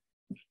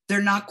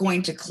 they're not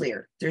going to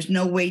clear. There's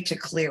no way to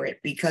clear it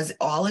because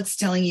all it's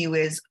telling you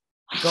is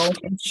go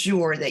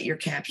ensure that your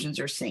captions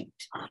are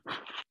synced.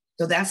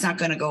 So that's not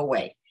going to go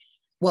away.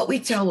 What we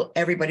tell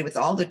everybody with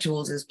all the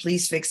tools is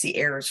please fix the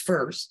errors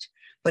first.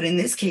 But in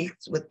this case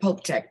with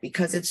Pope Tech,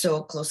 because it's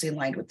so closely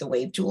aligned with the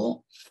Wave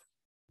tool,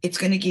 it's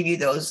going to give you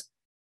those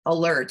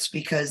alerts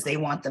because they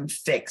want them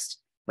fixed,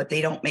 but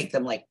they don't make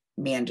them like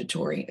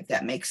mandatory, if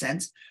that makes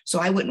sense. So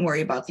I wouldn't worry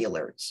about the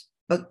alerts,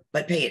 but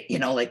pay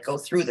it, like go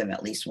through them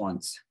at least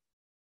once.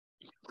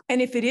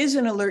 and if it is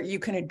an alert you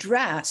can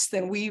address,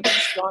 then we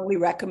strongly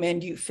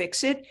recommend you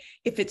fix it.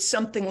 If it's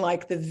something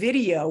like the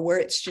video where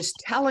it's just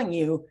telling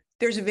you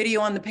there's a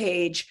video on the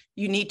page,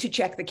 you need to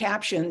check the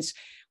captions.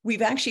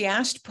 We've actually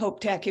asked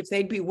Pope Tech if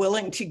they'd be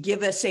willing to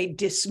give us a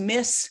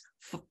dismiss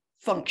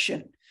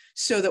function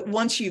so that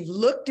once you've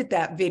looked at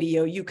that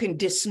video, you can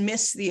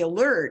dismiss the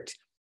alert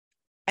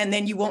and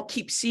then you won't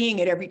keep seeing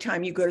it every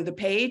time you go to the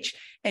page.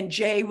 And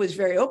Jay was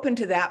very open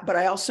to that, but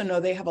I also know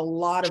they have a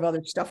lot of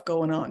other stuff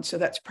going on. So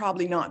that's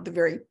probably not the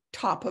very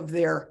top of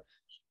their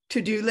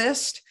to-do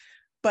list,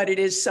 but it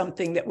is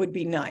something that would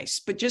be nice.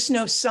 But just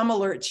know some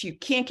alerts you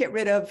can't get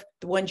rid of.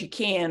 The ones you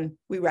can,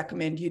 we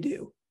recommend you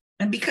do.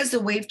 And because the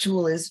Wave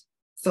tool is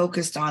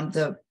focused on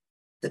the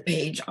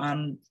page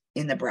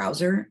in the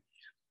browser,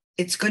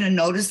 it's going to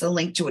notice the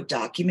link to a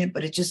document,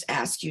 but it just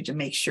asks you to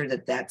make sure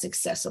that that's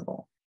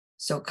accessible.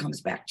 So it comes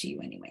back to you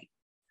anyway.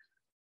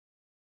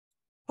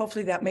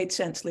 Hopefully that made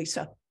sense,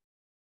 Lisa.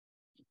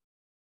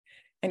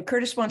 And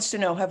Curtis wants to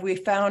know, have we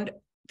found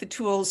the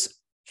tools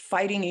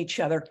fighting each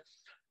other?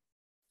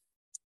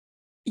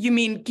 You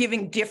mean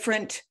giving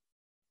different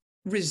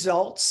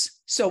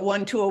results? So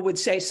one tool would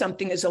say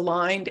something is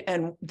aligned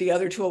and the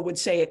other tool would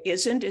say it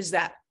isn't. Is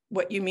that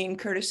what you mean,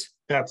 Curtis?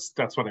 That's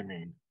what I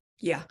mean.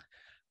 Yeah.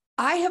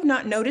 I have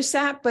not noticed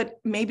that,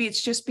 but maybe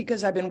it's just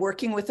because I've been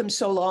working with them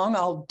so long,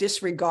 I'll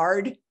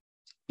disregard,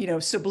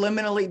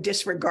 subliminally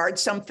disregard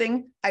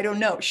something. I don't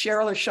know.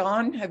 Cheryl or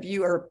Sean, have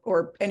you,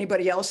 or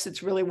anybody else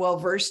that's really well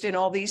versed in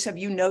all these, have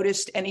you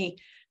noticed any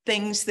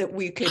things that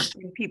we could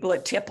give people a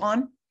tip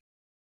on?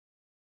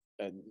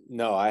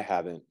 No, I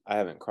haven't. I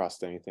haven't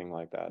crossed anything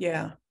like that.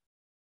 Yeah.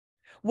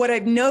 What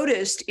I've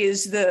noticed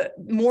is the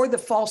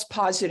false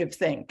positive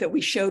thing that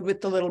we showed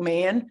with the little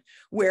man,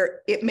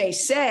 where it may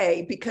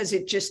say, because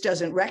it just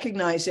doesn't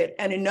recognize it,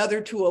 and another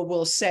tool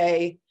will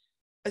say,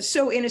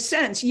 so in a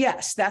sense,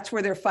 yes, that's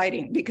where they're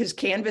fighting, because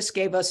Canvas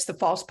gave us the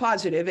false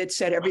positive. It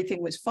said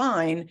everything was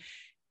fine.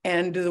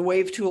 And the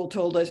Wave tool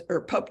told us,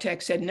 or Pope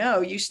Tech said, no,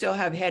 you still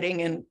have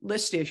heading and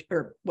list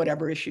or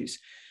whatever issues.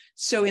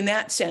 So in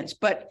that sense,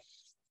 but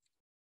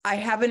I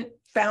haven't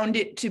found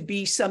it to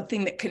be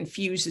something that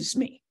confuses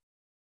me,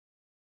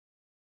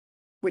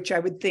 which I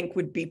would think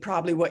would be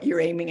probably what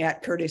you're aiming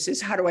at, Curtis,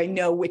 is how do I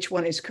know which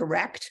one is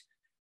correct?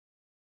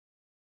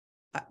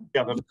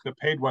 Yeah, the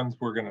paid ones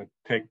we're going to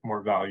take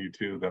more value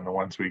to than the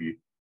ones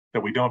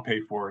that we don't pay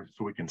for,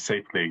 so we can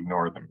safely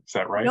ignore them. Is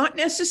that right? Not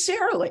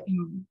necessarily.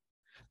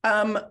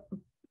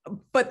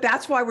 But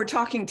that's why we're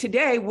talking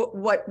today.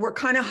 What we're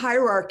kind of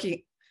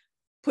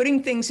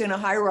putting things in a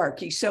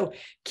hierarchy. So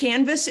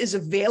Canvas is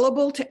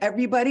available to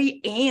everybody,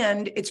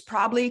 and it's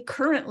probably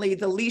currently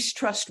the least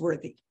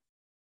trustworthy.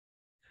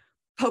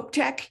 Pope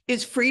Tech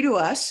is free to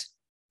us.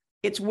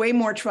 It's way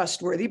more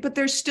trustworthy, but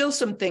there's still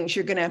some things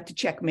you're going to have to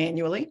check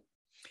manually.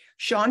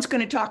 Sean's going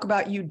to talk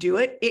about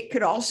UDOIT. It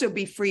could also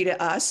be free to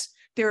us.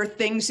 There are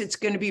things it's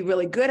going to be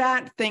really good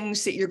at,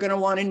 things that you're going to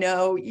want to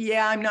know.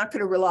 Yeah, I'm not going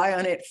to rely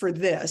on it for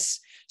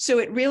this. So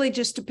it really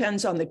just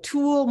depends on the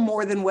tool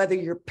more than whether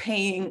you're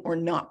paying or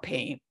not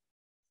paying.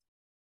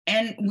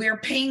 And we're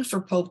paying for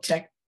Pope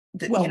Tech.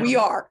 Well, we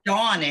are.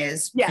 Dawn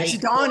is. Yes,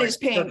 Dawn is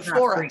paying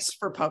for us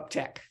for Pope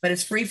Tech. But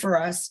it's free for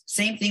us.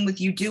 Same thing with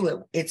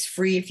UDOIT. It's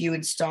free if you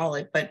install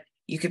it, but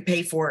you could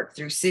pay for it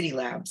through City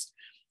Labs.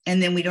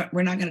 And then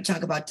we're not going to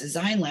talk about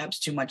Design Labs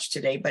too much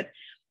today, but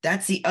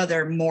that's the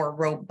other more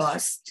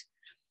robust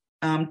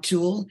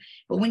tool.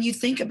 But when you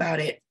think about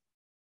it,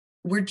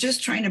 we're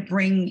just trying to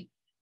bring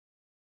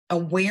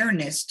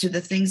awareness to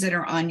the things that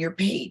are on your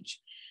page.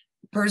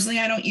 Personally,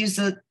 I don't use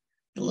the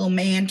little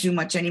man too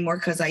much anymore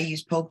because I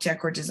use Pope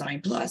Tech or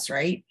Design Plus,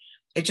 right?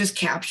 It just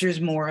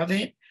captures more of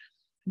it.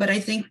 But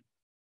I think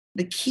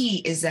the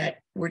key is that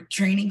we're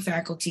training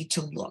faculty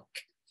to look.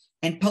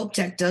 And Pope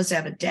Tech does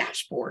have a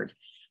dashboard,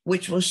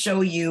 which will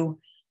show you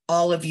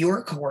all of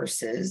your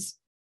courses.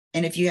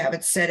 And if you have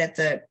it set at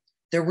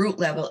the root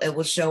level, it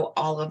will show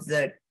all of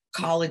the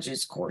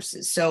college's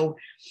courses. So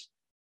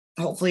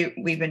hopefully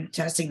we've been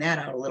testing that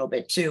out a little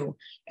bit too.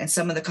 And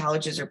some of the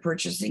colleges are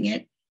purchasing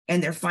it,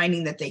 and they're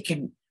finding that they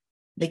can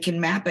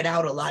map it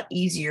out a lot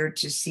easier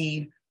to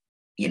see,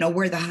 you know,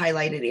 where the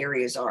highlighted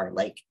areas are.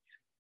 Like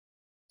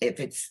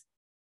if it's,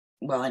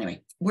 well,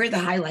 anyway, where the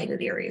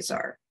highlighted areas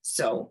are.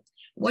 So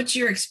what's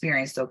your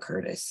experience though,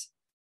 Curtis,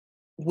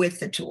 with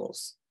the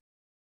tools?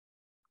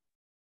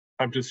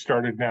 I've just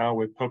started now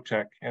with Pope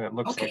Tech, and it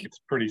looks Okay. like it's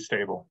pretty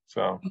stable.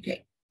 So,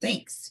 Okay,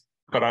 thanks.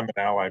 but I'm an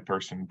Ally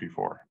person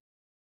before.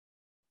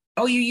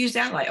 Oh, you use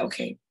Ally.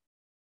 Okay.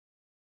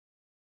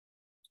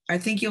 I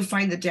think you'll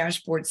find the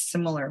dashboard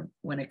similar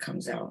when it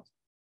comes out.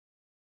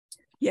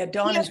 Yeah,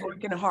 Dawn Yeah. is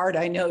working hard,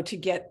 I know, to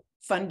get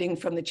funding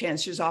from the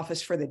Chancellor's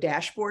Office for the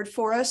dashboard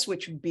for us,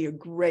 which would be a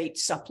great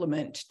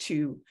supplement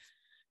to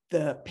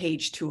the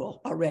page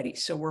tool already.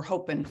 So we're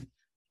hoping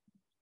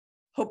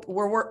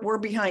we're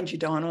behind you,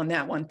 Dawn, on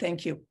that one.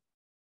 Thank you.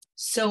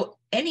 So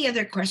any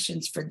other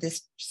questions for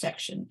this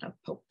section of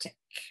Pope Tech?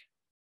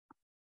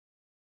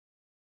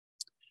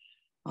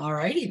 All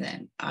righty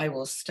then, I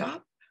will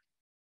stop.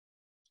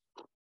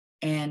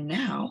 And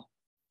now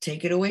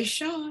take it away,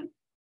 Sean.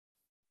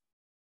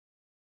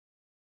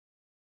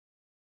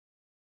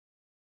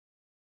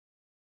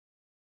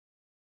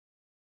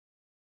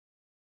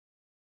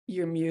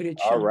 You're muted,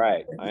 All Sean.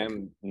 right, I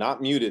am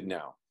not muted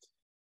now.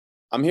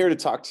 I'm here to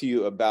talk to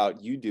you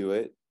about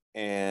UDOIT,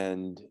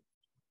 and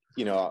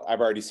you know,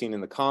 I've already seen in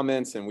the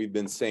comments, and we've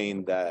been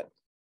saying that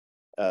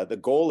the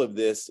goal of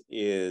this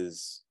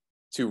is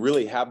to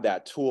really have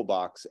that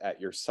toolbox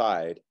at your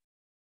side.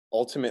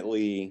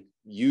 Ultimately,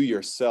 you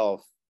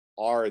yourself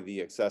are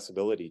the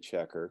accessibility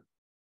checker.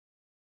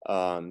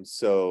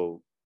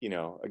 So, you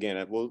know,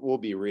 again, we'll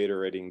be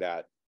reiterating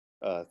that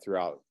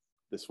throughout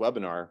this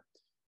webinar.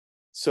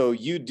 So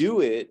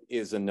UDOIT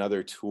is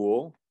another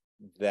tool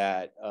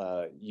that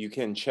you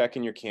can check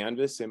in your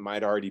Canvas. It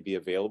might already be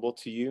available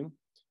to you.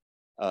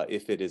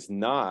 If it is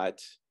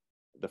not,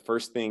 the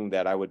first thing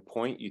that I would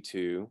point you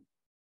to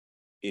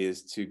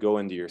is to go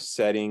into your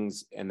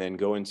settings and then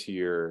go into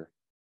your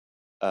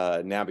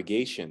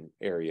navigation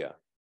area.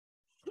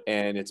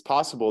 And it's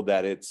possible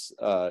that it's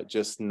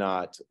just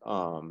not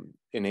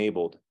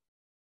enabled.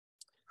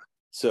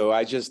 So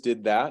I just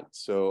did that.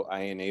 So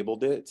I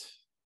enabled it.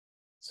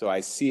 So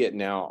I see it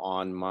now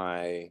on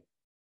my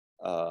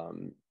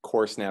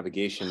course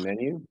navigation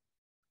menu.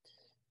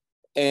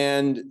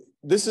 And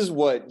this is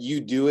what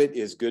UDOIT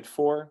is good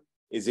for,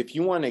 is if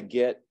you want to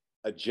get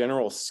a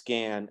general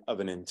scan of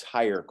an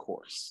entire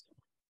course.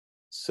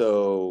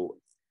 So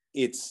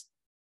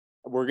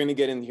we're going to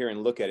get in here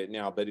and look at it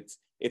now, but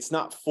it's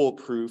not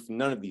foolproof.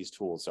 None of these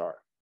tools are.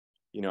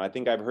 You know, I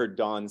think I've heard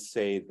Dawn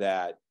say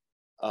that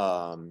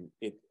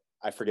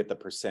I forget the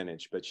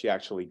percentage, but she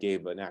actually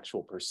gave an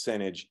actual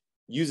percentage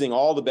using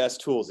all the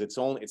best tools. It's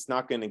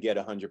not going to get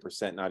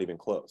 100%, not even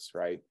close,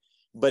 right?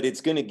 But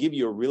it's going to give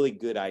you a really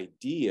good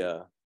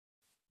idea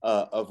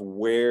of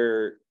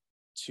where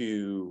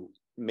to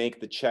make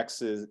the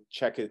checks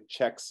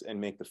and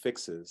make the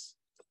fixes.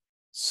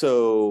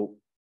 So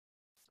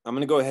I'm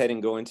going to go ahead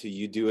and go into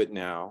UDOIT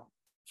now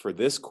for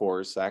this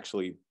course. I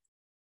actually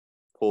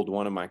pulled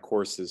one of my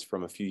courses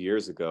from a few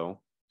years ago.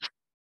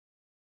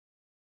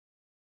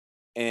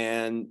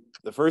 And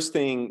the first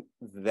thing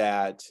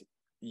that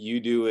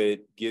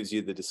UDOIT gives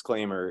you, the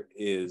disclaimer,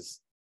 is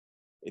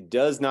it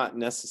does not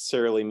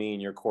necessarily mean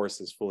your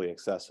course is fully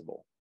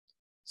accessible.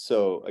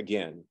 So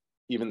again,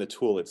 even the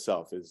tool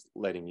itself is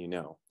letting you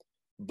know.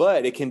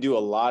 But it can do a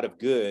lot of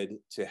good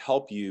to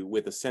help you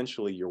with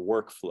essentially your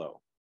workflow.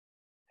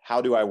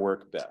 How do I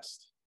work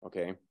best?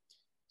 Okay,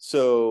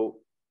 so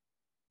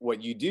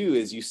what you do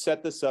is you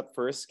set this up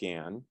for a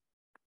scan,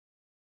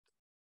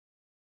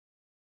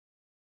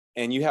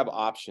 and you have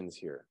options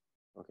here.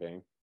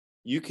 Okay,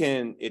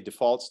 it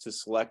defaults to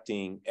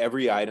selecting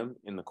every item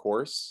in the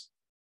course.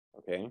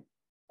 Okay,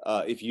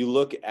 if you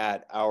look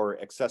at our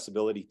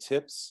accessibility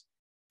tips,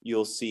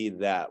 you'll see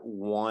that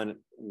one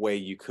way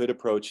you could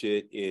approach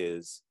it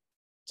is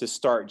to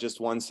start just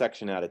one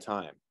section at a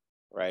time,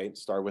 right?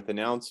 Start with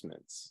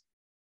announcements,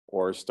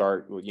 or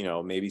start, you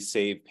know, maybe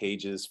save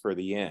pages for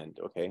the end,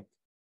 okay?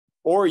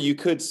 Or you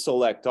could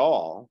select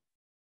all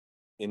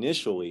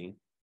initially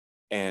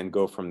and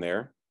go from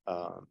there.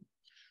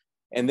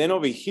 And then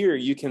over here,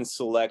 you can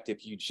select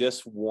if you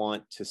just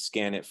want to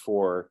scan it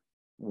for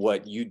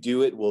what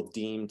UDOIT will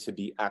deem to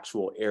be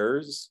actual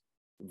errors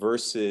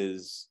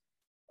versus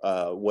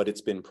what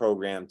it's been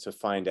programmed to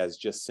find as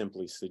just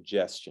simply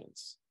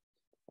suggestions,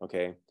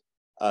 okay?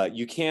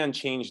 You can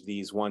change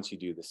these once you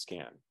do the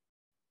scan,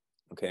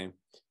 okay?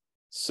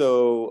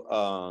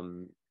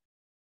 So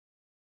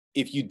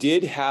if you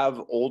did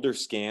have older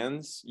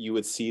scans, you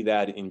would see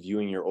that in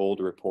viewing your old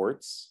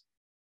reports.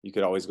 You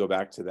could always go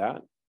back to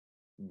that.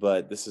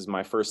 But this is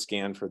my first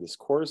scan for this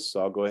course,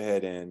 so I'll go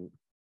ahead and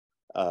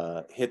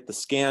hit the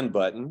scan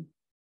button.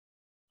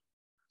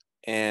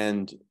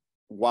 And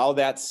while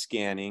that's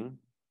scanning,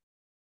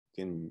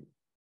 you can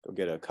go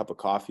get a cup of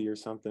coffee or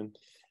something.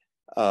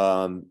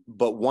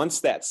 But once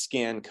that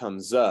scan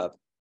comes up,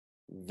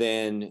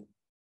 then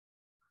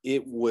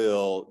it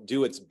will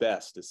do its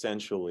best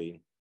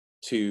essentially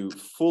to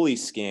fully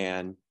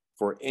scan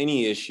for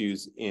any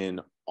issues in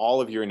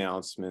all of your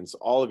announcements,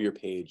 all of your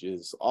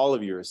pages, all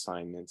of your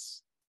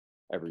assignments,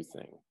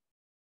 everything.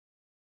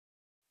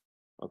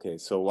 Okay,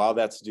 so while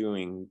that's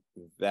doing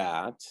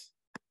that,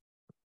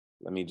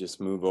 let me just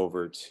move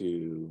over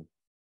to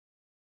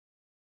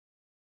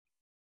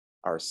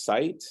our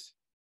site.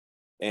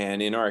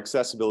 And in our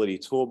accessibility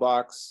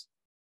toolbox,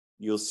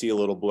 you'll see a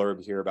little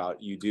blurb here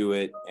about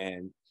UDOIT,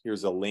 and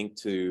here's a link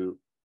to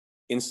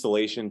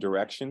installation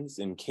directions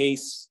in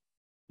case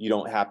you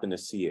don't happen to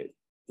see it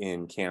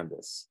in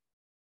Canvas.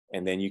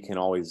 And then you can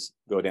always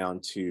go down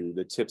to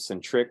the tips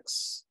and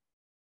tricks,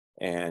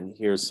 and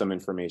here's some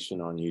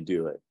information on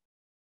UDOIT.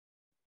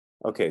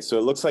 Okay, so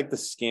it looks like the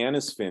scan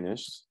is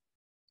finished,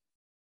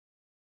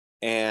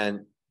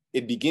 and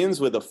it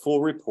begins with a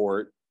full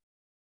report.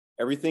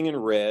 Everything in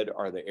red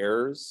are the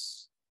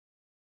errors.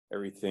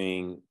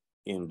 Everything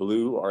in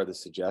blue are the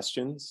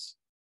suggestions.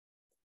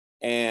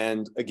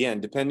 And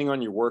again, depending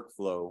on your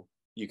workflow,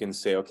 you can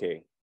say,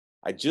 okay,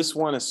 I just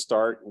want to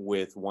start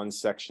with one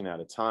section at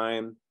a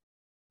time,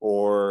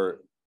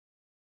 or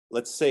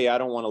let's say I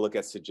don't want to look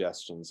at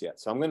suggestions yet.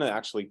 So I'm going to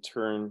actually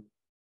turn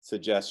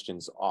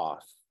suggestions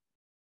off.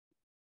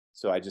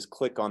 So I just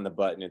click on the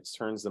button, it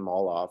turns them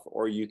all off,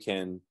 or you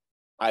can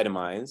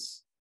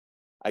itemize.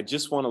 I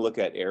just want to look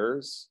at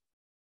errors,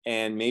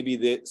 and maybe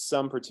that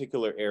some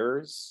particular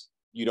errors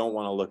you don't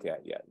want to look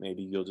at yet.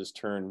 Maybe you'll just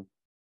turn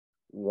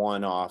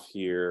one off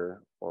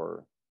here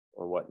or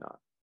whatnot.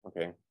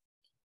 Okay.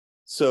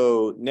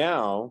 So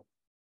now,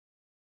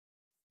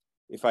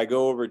 if I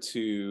go over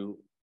to,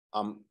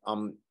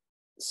 I'm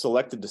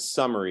selected to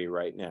summary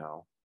right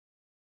now.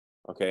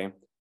 Okay.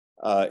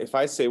 If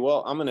I say,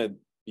 well, I'm going to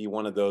be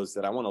one of those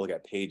that I want to look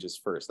at pages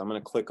first, I'm going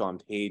to click on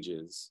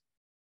pages.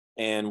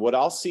 And what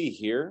I'll see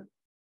here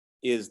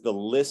is the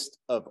list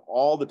of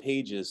all the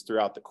pages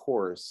throughout the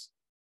course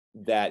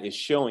that is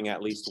showing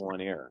at least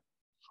one error.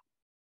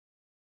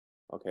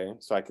 Okay,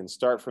 so I can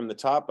start from the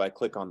top. I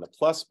click on the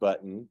plus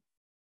button.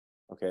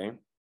 Okay,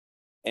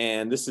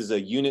 and this is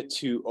a Unit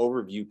 2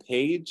 overview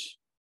page.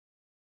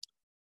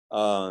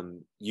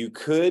 You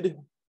could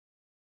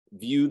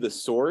view the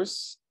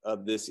source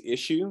of this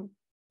issue,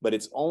 but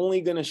it's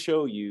only going to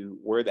show you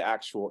where the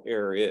actual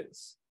error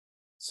is.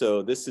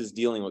 So this is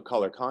dealing with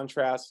color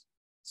contrast.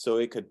 So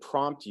it could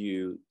prompt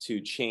you to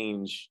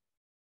change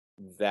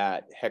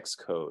that hex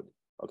code.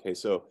 Okay,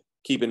 so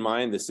keep in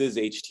mind, this is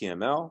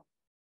HTML.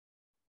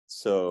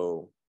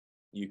 So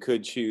you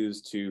could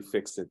choose to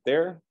fix it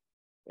there.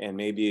 And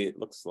maybe it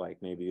looks like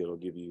maybe it'll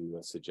give you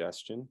a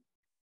suggestion.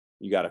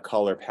 You got a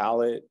color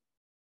palette.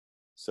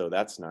 So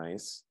that's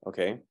nice.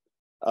 Okay.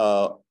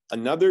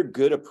 Another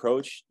good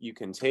approach you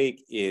can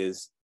take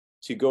is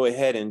to go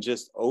ahead and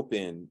just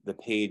open the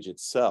page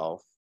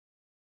itself.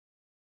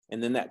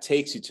 And then that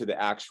takes you to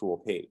the actual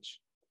page.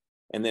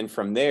 And then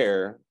from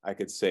there, I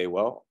could say,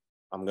 well,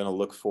 I'm going to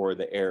look for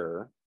the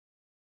error.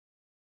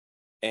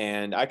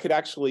 And I could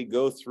actually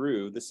go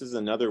through, this is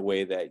another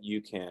way that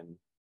you can,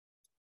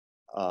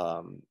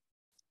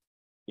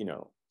 you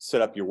know,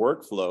 set up your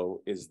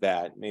workflow, is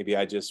that maybe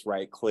I just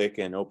right click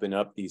and open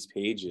up these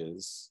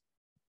pages.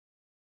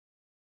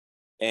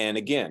 And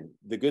again,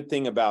 the good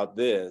thing about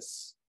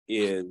this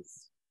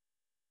is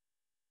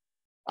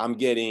I'm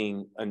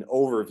getting an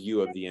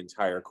overview of the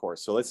entire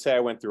course. So let's say I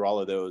went through all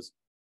of those.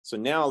 So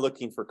now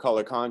looking for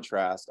color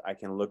contrast, I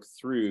can look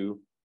through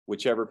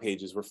whichever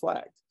pages were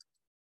flagged.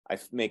 I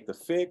make the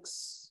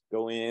fix,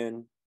 go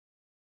in,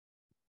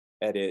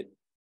 edit,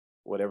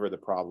 whatever the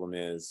problem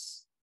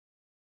is,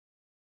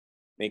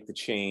 make the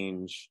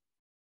change.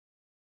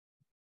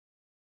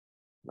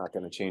 Not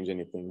going to change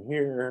anything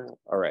here.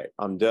 All right,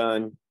 I'm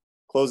done.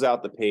 Close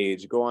out the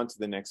page, go on to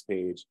the next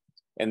page.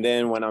 And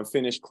then when I'm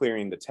finished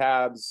clearing the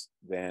tabs,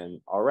 then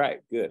all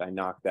right, good, I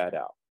knocked that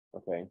out.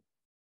 Okay.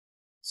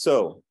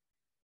 So,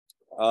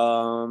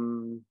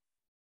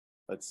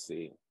 let's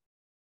see.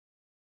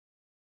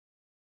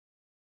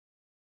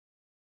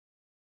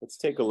 Let's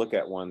take a look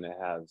at one that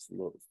has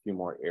a few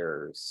more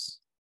errors.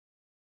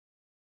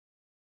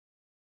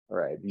 All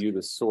right, view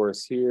the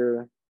source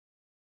here.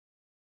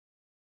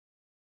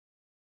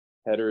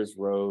 Headers,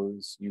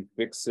 rows, you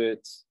fix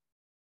it.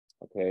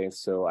 Okay,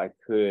 so I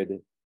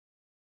could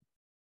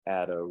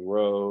add a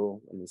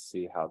row. Let me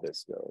see how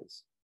this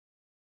goes.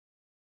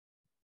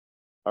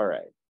 All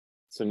right,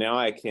 so now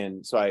I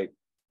can,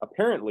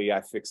 apparently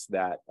I fixed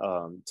that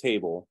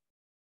table.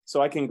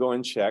 So I can go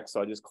and check.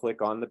 So I just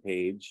click on the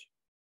page.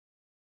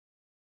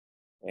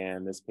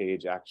 And this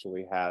page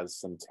actually has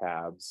some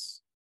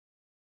tabs.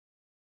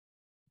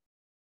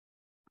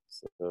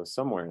 So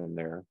somewhere in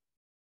there,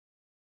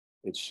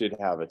 it should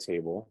have a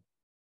table.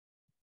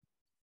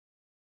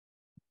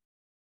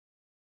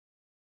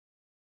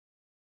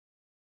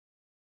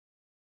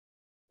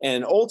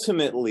 And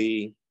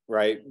ultimately,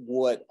 right,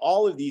 what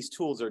all of these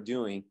tools are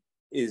doing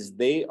is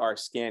they are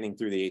scanning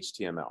through the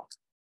HTML,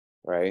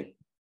 right?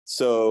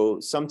 So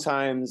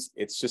sometimes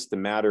it's just a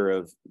matter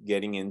of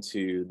getting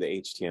into the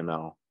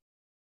HTML.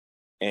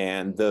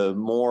 And the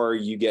more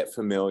you get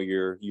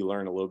familiar, you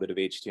learn a little bit of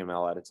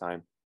HTML at a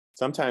time.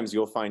 Sometimes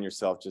you'll find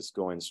yourself just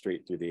going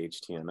straight through the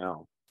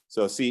HTML.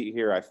 So see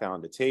here, I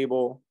found a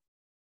table.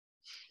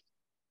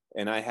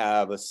 And I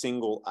have a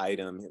single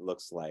item, it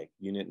looks like,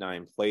 Unit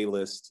 9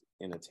 playlist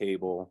in a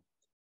table.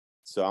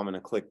 So I'm going to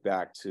click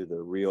back to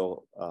the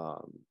real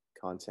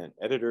content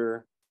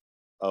editor.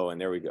 Oh, and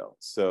there we go.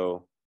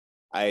 So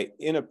I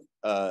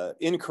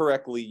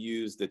incorrectly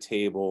used the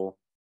table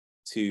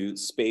to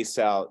space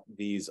out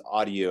these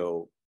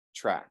audio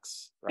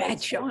tracks. Right?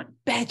 Bad Sean,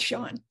 bad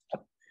Sean.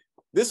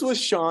 This was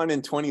Sean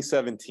in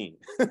 2017.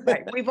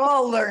 Right. We've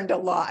all learned a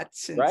lot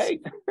since. Right.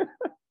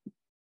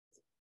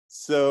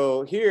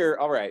 So here,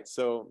 all right,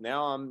 so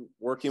now I'm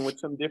working with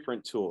some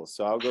different tools.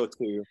 So I'll go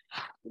to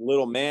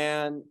little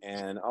man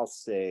and I'll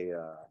say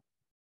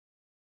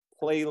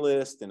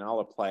playlist and I'll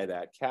apply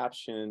that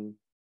caption.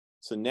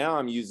 So now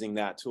I'm using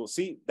that tool.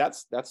 See,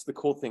 that's the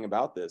cool thing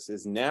about this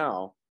is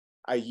now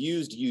I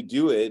used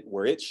UDOIT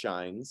where it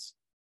shines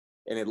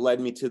and it led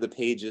me to the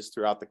pages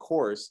throughout the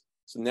course.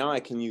 So now I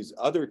can use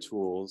other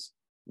tools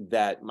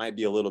that might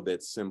be a little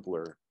bit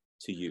simpler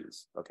to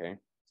use, okay?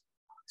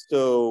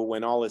 So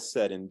when all is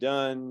said and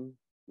done,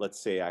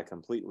 let's say I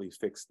completely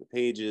fix the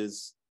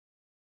pages,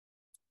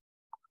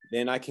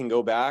 then I can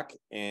go back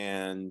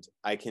and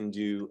I can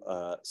do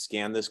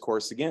scan this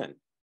course again.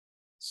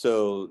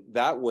 So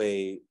that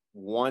way,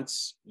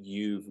 once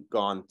you've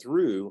gone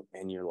through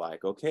and you're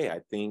like, okay, I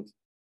think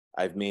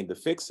I've made the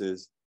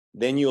fixes,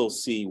 then you'll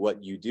see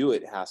what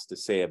UDOIT has to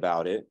say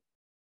about it.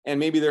 And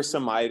maybe there's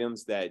some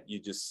items that you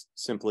just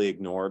simply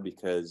ignore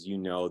because you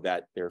know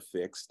that they're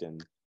fixed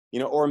and you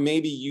know, or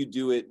maybe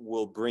UDOIT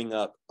will bring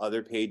up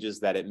other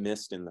pages that it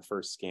missed in the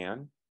first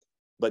scan.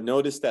 But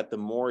notice that the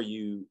more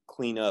you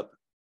clean up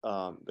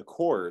the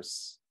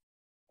course,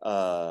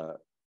 the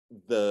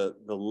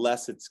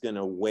less it's going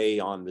to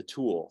weigh on the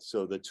tool.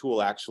 So the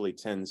tool actually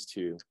tends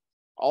to,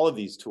 all of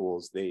these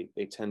tools, they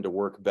tend to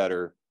work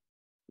better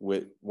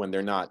when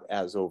they're not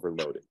as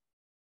overloaded.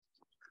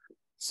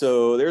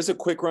 So there's a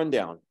quick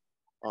rundown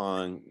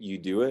on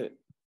UDOIT.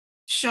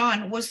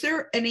 Sean, was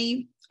there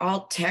any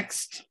alt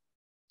text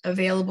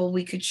available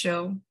we could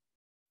show?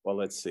 Well,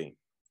 let's see.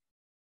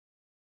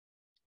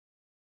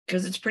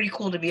 Because it's pretty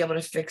cool to be able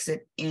to fix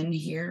it in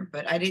here,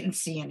 but I didn't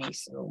see any,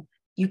 so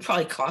you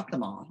probably caught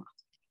them all.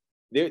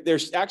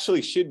 There's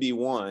actually should be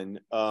one,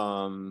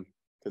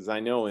 because I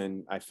know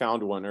I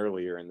found one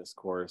earlier in this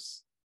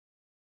course.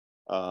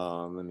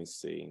 Let me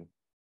see.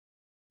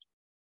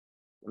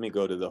 Let me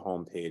go to the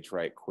home page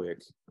right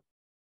quick.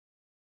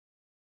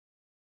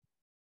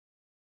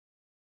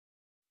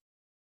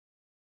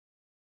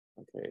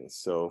 Okay,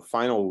 so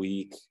final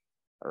week.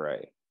 All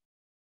right.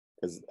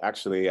 Because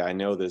actually, I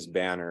know this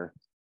banner.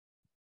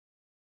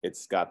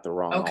 It's got the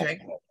wrong. Okay.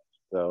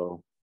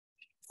 So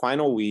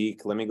final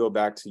week. Let me go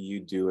back to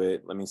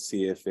UDOIT. Let me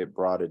see if it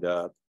brought it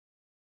up.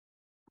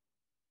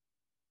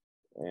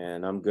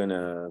 And I'm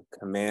gonna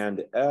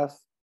Command F.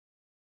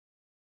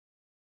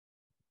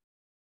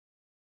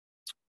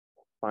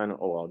 Final.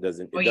 Oh well, it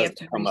doesn't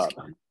come up.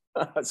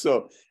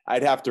 So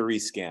I'd have to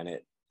rescan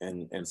it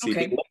and see.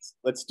 Okay.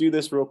 Let's do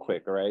this real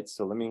quick. All right.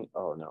 So let me.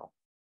 Oh no.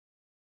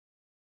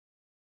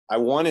 I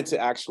wanted to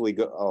actually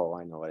go. Oh,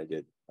 I know what I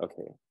did.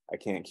 Okay, I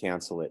can't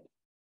cancel it.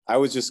 I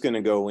was just going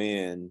to go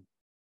in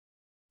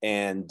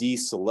and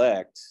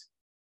deselect,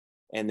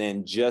 and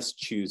then just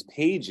choose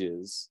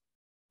pages,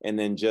 and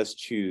then just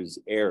choose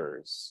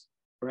errors.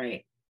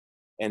 Right.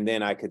 And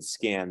then I could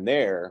scan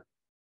there,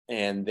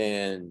 and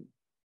then,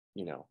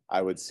 you know,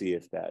 I would see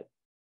if that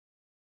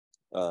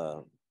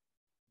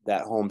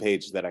that home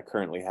page that I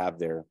currently have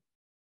there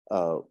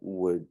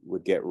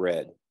would get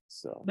read.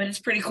 So, but it's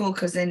pretty cool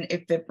because then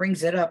if it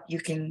brings it up, you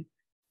can,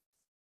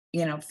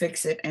 you know,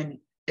 fix it and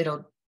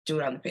it'll do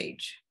it on the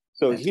page.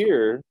 So that's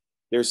here, cool.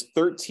 There's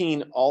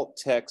 13 alt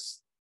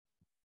text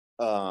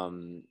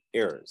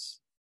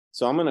errors.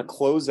 So I'm going to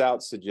close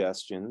out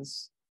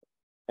suggestions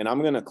and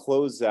I'm going to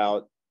close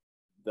out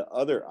the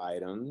other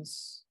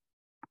items.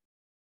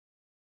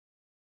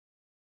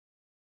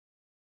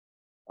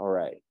 All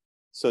right.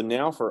 So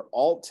now for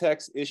alt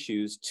text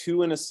issues,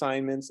 2 in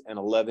assignments and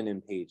 11 in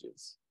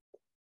pages.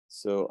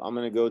 So I'm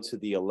going to go to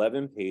the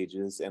 11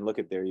 pages and look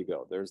at, there you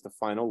go. There's the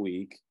final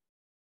week.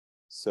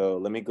 So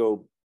let me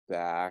go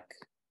back.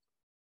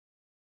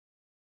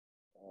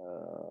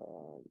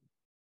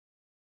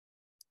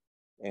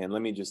 And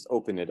let me just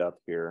open it up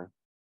here.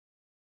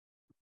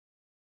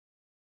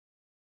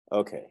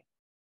 Okay.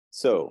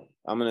 So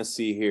I'm going to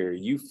see here,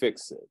 you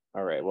fix it.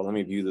 All right. Well, let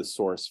me view the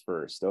source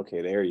first.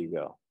 Okay, there you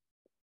go.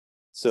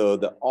 So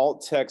the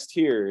alt text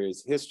here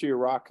is history of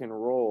rock and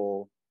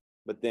roll,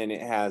 but then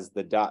it has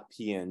the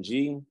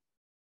 .png.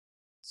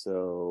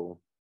 So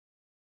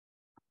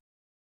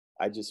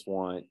I just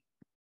want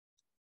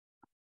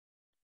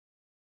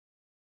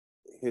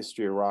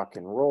history of rock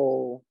and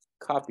roll,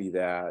 copy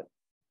that,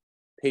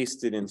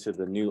 paste it into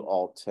the new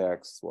alt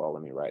text. Well,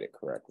 let me write it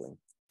correctly.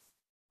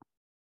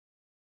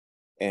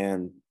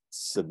 And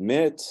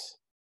submit.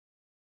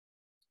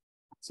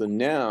 So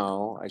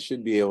now I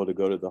should be able to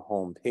go to the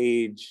home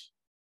page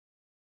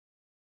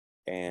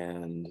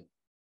and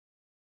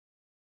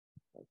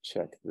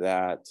check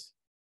that.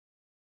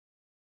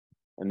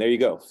 And there you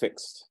go,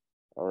 fixed.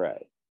 All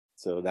right,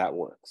 so that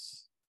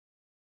works.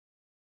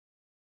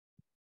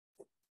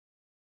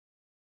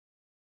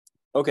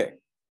 Okay,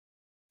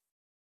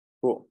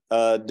 cool.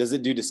 Does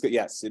it do discuss?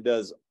 Yes, it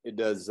does. It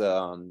does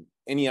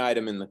any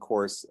item in the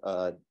course,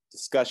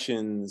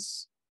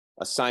 discussions,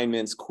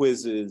 assignments,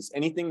 quizzes,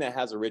 anything that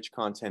has a rich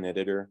content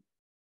editor,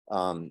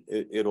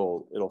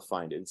 it'll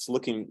find it.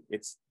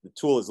 The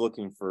tool is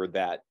looking for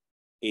that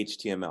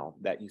HTML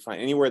that you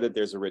find anywhere that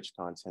there's a rich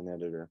content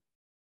editor.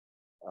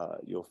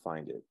 You'll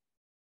find it.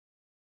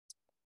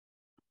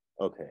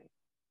 Okay.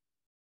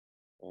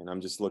 And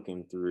I'm just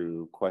looking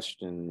through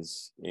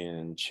questions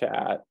in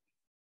chat.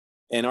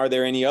 And are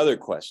there any other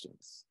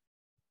questions?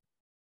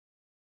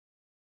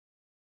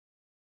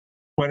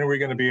 When are we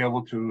going to be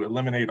able to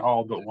eliminate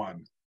all but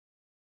one?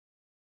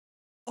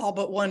 All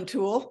but one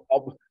tool?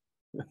 All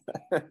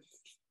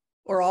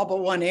Or all but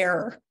one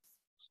error?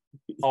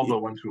 All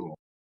but one tool.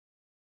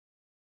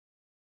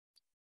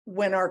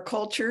 When our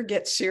culture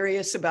gets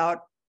serious about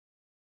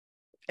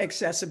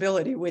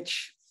accessibility,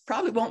 which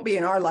probably won't be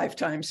in our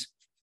lifetimes.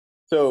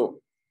 So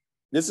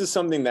this is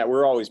something that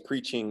we're always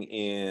preaching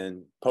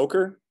in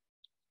poker,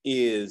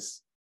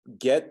 is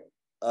get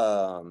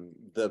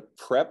the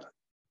prep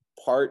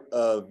part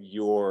of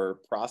your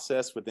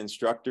process with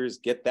instructors,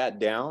 get that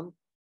down,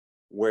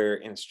 where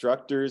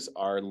instructors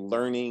are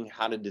learning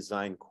how to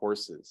design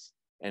courses,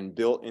 and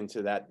built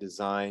into that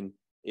design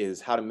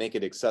is how to make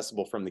it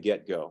accessible from the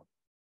get-go.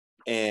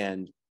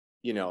 And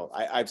you know,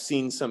 I've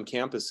seen some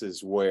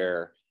campuses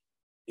where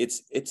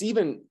it's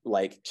even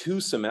like 2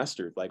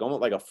 semesters, like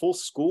almost like a full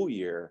school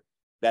year,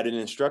 that an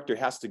instructor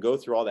has to go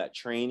through all that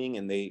training,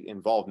 and they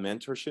involve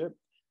mentorship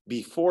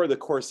before the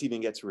course even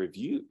gets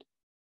reviewed.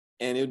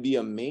 And it would be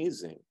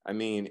amazing. I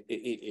mean,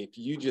 if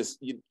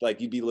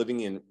you'd be living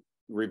in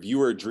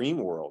reviewer dream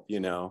world, you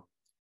know,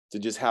 to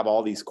just have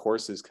all these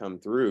courses come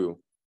through.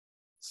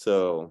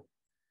 So,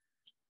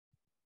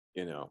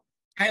 you know.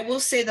 I will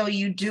say though,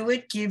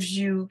 UDOIT gives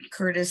you,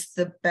 Curtis,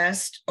 the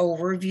best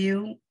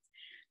overview.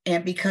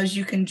 And because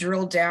you can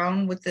drill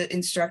down with the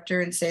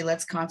instructor and say,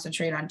 let's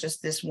concentrate on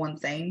just this one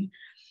thing,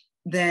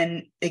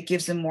 then it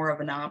gives them more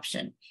of an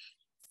option.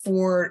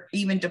 For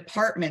even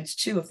departments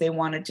too, if they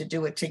wanted to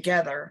do it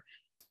together,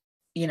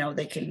 you know,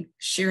 they can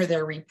share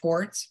their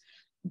reports.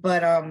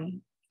 But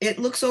it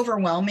looks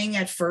overwhelming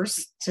at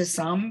first to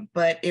some,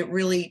 but it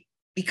really,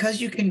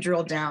 because you can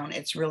drill down,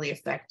 it's really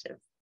effective.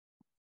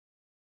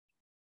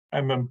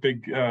 I'm a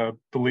big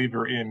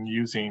believer in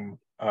using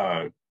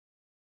all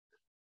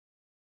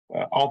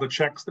the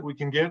checks that we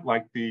can get,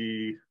 like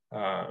the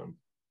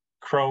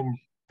Chrome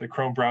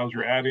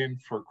browser add-in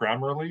for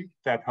Grammarly.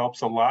 That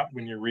helps a lot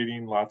when you're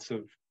reading lots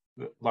of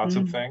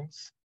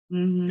things.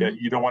 Mm-hmm. Yeah,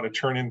 you don't want to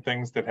turn in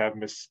things that have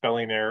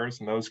misspelling errors,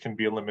 and those can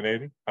be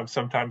eliminated.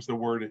 Sometimes the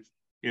word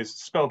is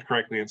spelled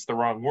correctly, it's the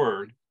wrong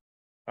word,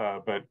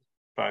 but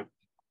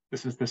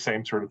this is the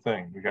same sort of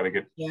thing. We got to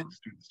get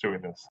students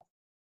doing this.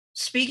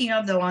 Speaking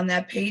of, though, on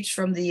that page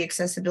from the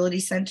Accessibility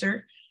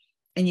Center,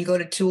 and you go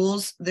to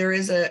tools, there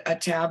is a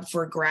tab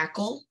for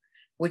Grackle,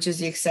 which is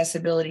the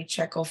accessibility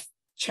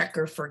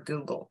checker for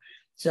Google.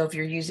 So if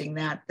you're using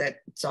that,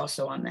 that's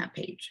also on that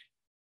page.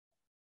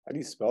 How do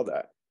you spell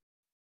that?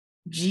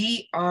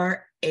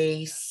 Grackle.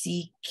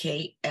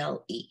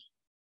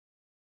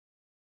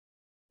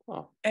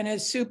 Oh. And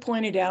as Sue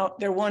pointed out,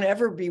 there won't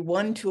ever be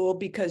one tool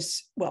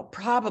because, well,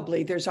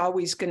 probably there's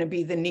always going to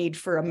be the need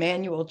for a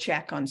manual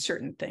check on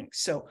certain things.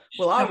 So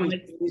we'll always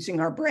be using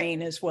our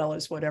brain as well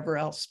as whatever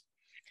else.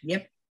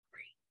 Yep.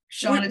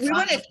 Sean, it's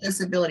on the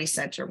Accessibility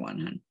Center one,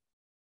 hon.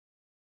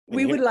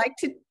 We would like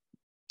to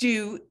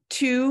do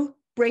 2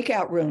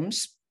 breakout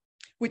rooms,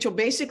 which will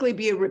basically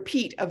be a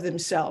repeat of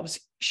themselves.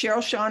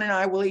 Cheryl, Sean, and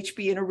I will each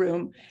be in a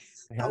room.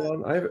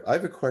 Helen, I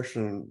have a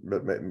question,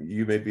 but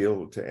you may be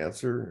able to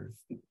answer.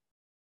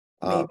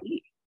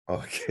 Maybe.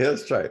 Okay,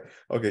 let's try it.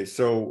 Okay,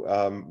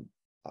 so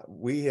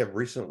we have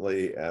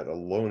recently at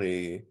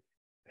Ohlone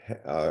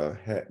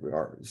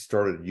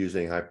started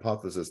using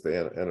Hypothesis,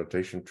 the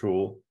annotation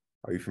tool.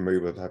 Are you familiar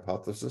with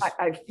Hypothesis?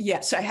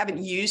 Yes, I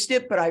haven't used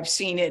it, but I've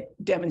seen it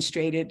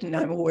demonstrated and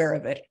I'm aware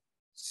of it.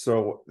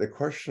 So the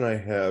question I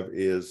have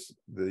is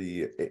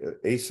the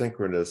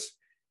asynchronous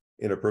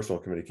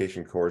interpersonal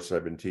communication course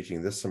I've been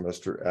teaching this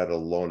semester at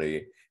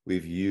Ohlone.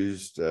 We've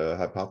used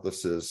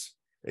Hypothesis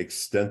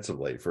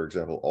extensively. For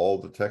example, all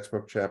the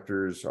textbook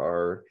chapters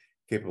are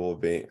capable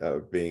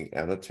of being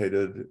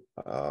annotated.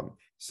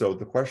 So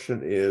the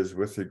question is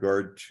with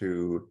regard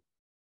to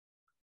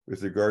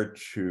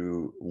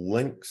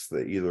links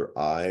that either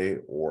I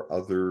or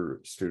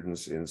other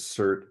students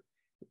insert,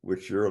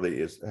 which really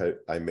is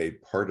I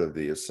made part of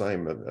the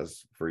assignment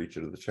as for each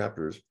of the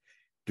chapters.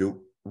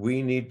 Do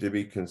we need to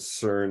be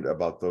concerned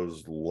about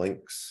those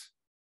links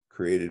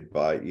created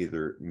by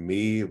either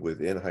me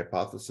within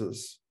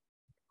Hypothesis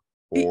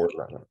or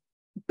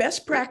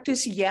best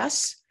practice,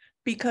 yes.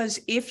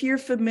 Because if you're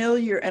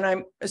familiar, and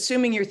I'm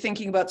assuming you're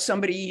thinking about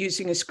somebody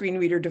using a screen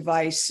reader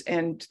device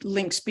and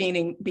links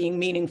being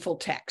meaningful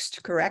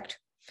text, correct?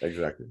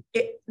 Exactly.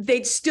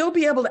 They'd still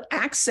be able to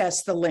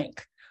access the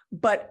link.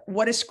 But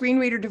what a screen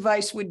reader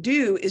device would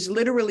do is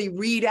literally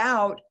read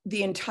out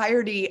the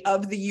entirety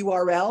of the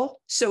URL.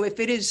 So if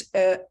it is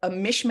a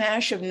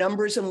mishmash of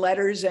numbers and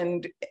letters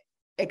and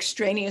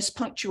extraneous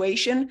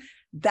punctuation,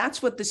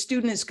 that's what the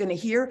student is going to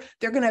hear.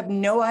 They're going to have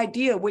no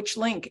idea which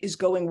link is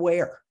going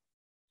where.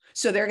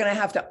 So they're going to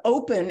have to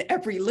open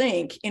every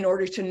link in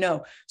order to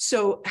know.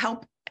 So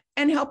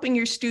helping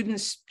your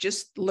students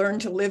just learn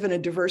to live in a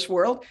diverse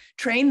world,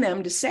 train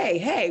them to say,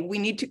 hey, we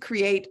need to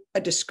create a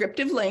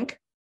descriptive link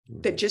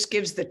that just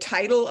gives the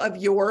title of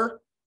your,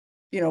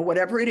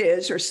 whatever it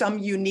is, or some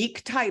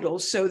unique title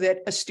so that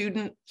a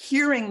student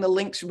hearing the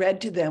links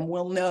read to them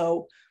will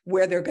know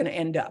where they're going to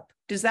end up.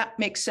 Does that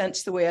make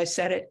sense the way I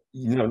said it?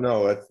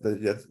 No,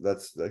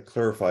 that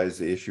clarifies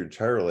the issue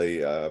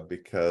entirely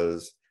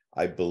because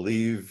I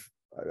believe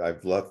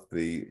I've left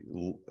the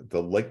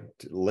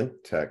link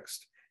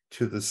text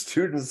to the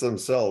students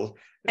themselves.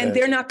 And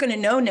they're not going to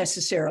know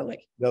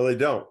necessarily. No, they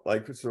don't.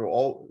 So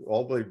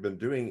all they've been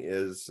doing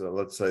is,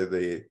 let's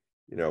say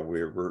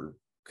we're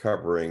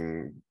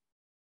covering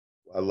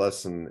a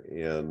lesson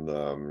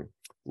in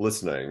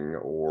listening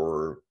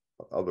or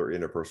other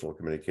interpersonal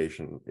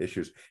communication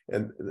issues,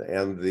 and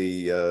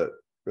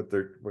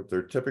what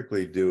they're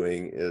typically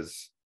doing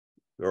is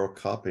they're all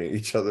copying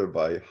each other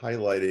by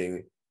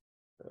highlighting,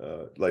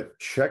 like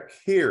check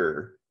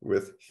here,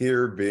 with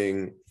here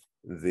being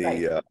the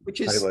right.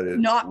 Which is highlighted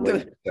not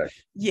the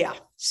text. Yeah.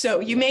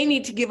 So you may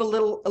need to give a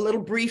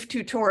little brief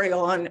tutorial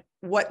on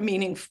what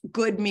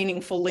good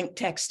meaningful link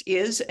text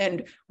is,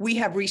 and we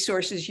have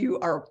resources you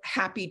are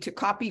happy to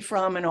copy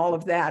from and all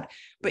of that.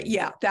 But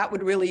yeah, that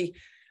would really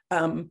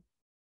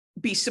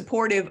be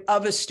supportive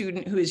of a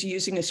student who is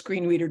using a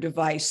screen reader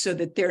device, so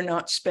that they're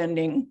not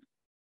spending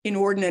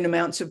inordinate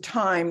amounts of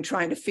time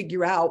trying to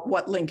figure out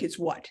what link is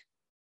what.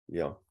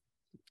 Yeah.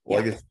 Well,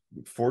 yeah. I guess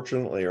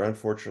fortunately or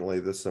unfortunately,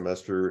 this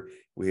semester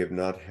we have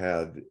not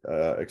had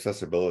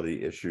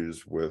accessibility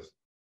issues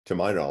to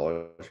my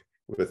knowledge,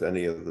 with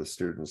any of the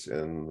students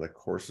in the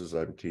courses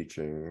I'm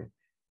teaching.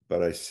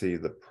 But I see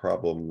the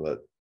problem that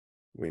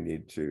we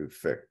need to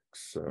fix.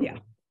 So yeah,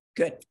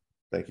 good.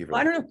 Thank you.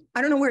 I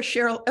don't know where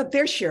Cheryl. Oh,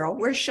 there's Cheryl.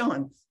 Where's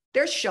Sean?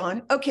 There's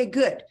Sean. Okay,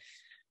 good.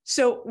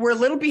 So we're a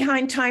little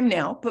behind time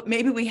now, but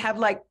maybe we have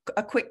like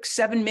a quick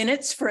 7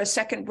 minutes for a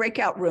second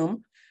breakout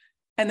room.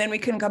 And then we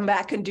can come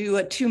back and do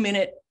a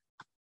 2-minute,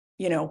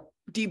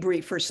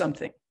 debrief or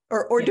something.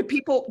 Or do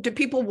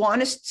people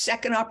want a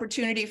second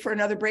opportunity for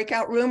another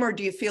breakout room, or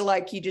do you feel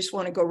like you just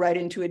want to go right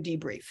into a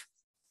debrief?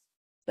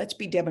 Let's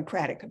be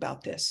democratic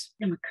about this.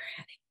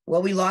 Democratic.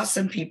 Well, we lost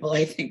some people,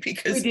 I think,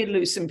 because we did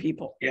lose some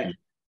people. Yeah,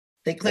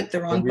 they clicked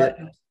the wrong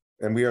button.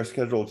 And we are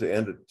scheduled to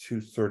end at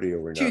 2:30.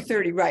 Over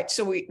 2:30, right?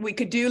 So we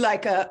could do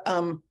like a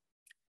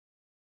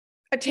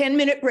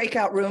 10-minute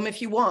breakout room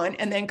if you want,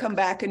 and then come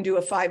back and do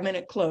a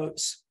 5-minute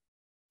close.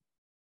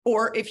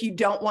 Or if you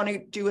don't want to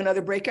do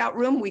another breakout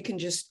room, we can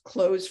just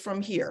close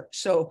from here.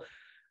 So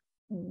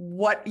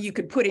what you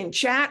could put in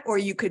chat, or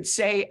you could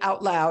say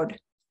out loud.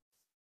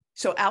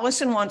 So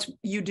Allison wants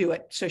you do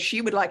it. So she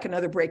would like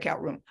another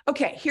breakout room.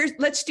 Okay,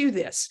 let's do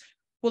this.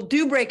 We'll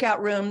do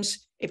breakout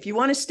rooms. If you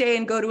want to stay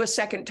and go to a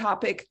second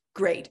topic,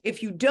 great.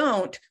 If you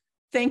don't,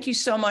 thank you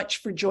so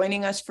much for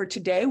joining us for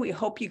today. We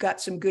hope you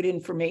got some good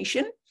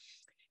information.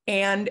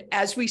 And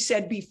as we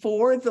said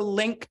before, the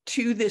link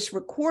to this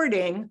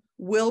recording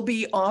will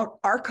be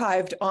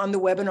archived on the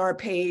webinar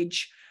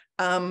page.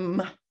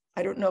 I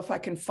don't know if I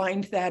can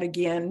find that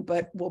again,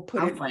 but we'll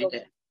put I'll find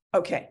it.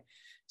 Okay,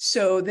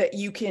 so that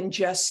you can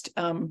just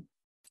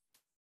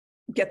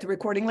get the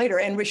recording later.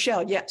 And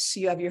Rochelle, yes,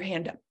 you have your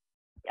hand up.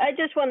 I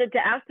just wanted to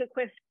ask a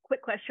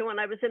quick question. When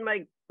I was in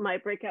my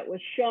breakout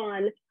with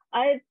Sean,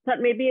 I thought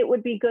maybe it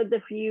would be good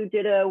if you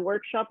did a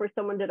workshop, or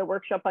someone did a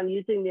workshop on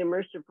using the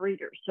immersive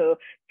reader. So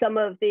some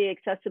of the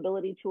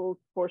accessibility tools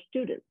for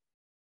students.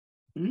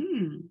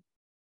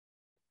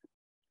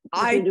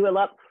 I do a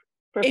lot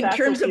for in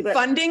faculty, terms of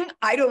funding,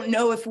 I don't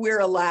know if we're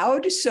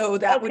allowed. So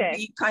that would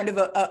be kind of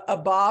a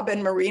Bob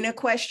and Marina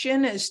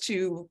question as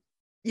to,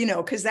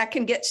 because that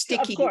can get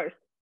sticky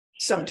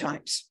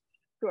sometimes.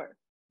 Sure.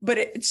 But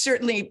it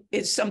certainly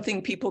is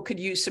something people could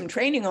use some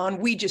training on.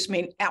 We just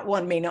may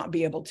not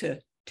be able to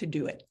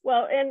do it.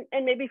 Well,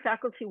 and maybe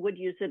faculty would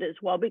use it as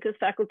well, because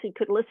faculty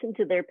could listen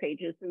to their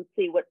pages and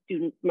see what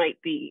students might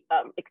be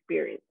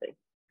experiencing.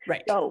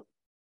 Right. So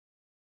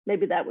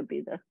maybe that would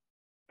be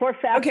for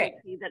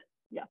faculty that,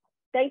 yeah.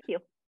 Thank you.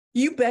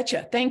 You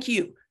betcha. Thank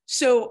you.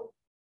 So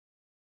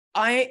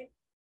okay,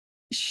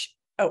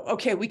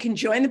 we can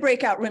join the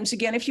breakout rooms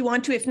again if you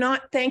want to. If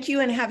not, thank you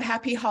and have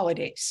happy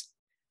holidays.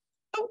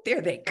 Oh,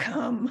 there they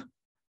come.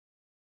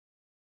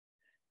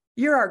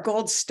 You're our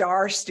gold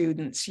star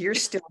students. You're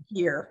still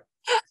here.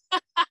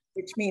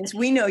 which means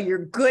we know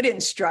you're good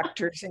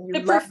instructors and you The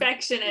love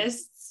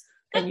perfectionists.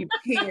 and you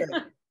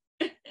care.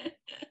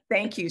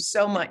 Thank you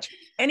so much.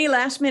 Any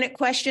last minute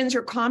questions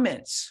or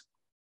comments?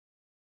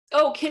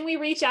 Oh, can we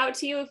reach out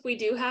to you if we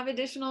do have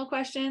additional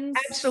questions?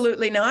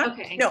 Absolutely not.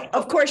 Okay. No,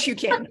 of course you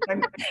can.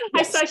 I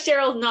Yes. saw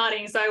Cheryl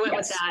nodding, so I went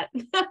Yes.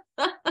 with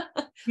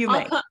that. You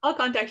may. I'll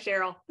contact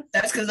Cheryl.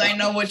 That's because I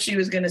know what she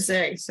was going to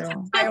say. So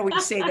I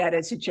always say that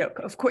as a joke.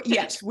 Of course,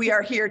 yes, we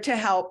are here to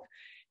help.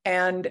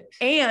 And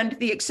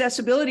the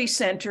Accessibility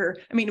Center,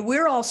 I mean,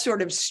 we're all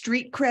sort of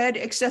street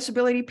cred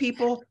accessibility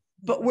people,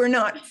 but we're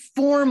not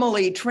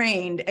formally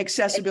trained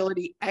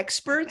accessibility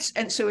experts.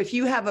 And so if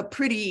you have a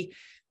pretty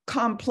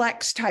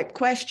complex type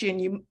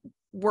question,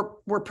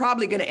 we're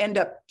probably going to end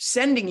up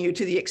sending you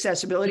to the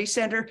Accessibility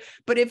Center.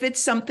 But if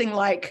it's something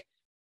like,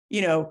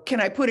 you know,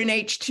 can I put an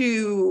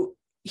H2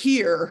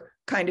 here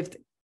kind of,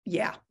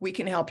 yeah, we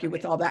can help you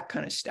with all that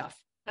kind of stuff.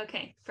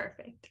 Okay,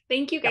 perfect.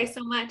 Thank you guys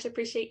so much.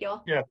 Appreciate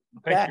y'all. Yeah,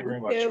 thank you very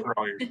much for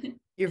all your.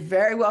 You're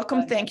very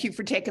welcome. Thank you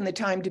for taking the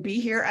time to be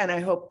here. And I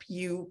hope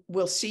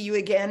will see you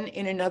again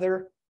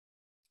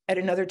at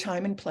another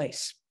time and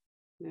place.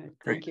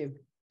 Thank you.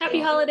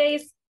 Happy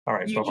holidays. All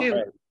right. You Bye-bye.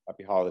 too.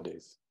 Happy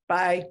holidays.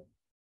 Bye.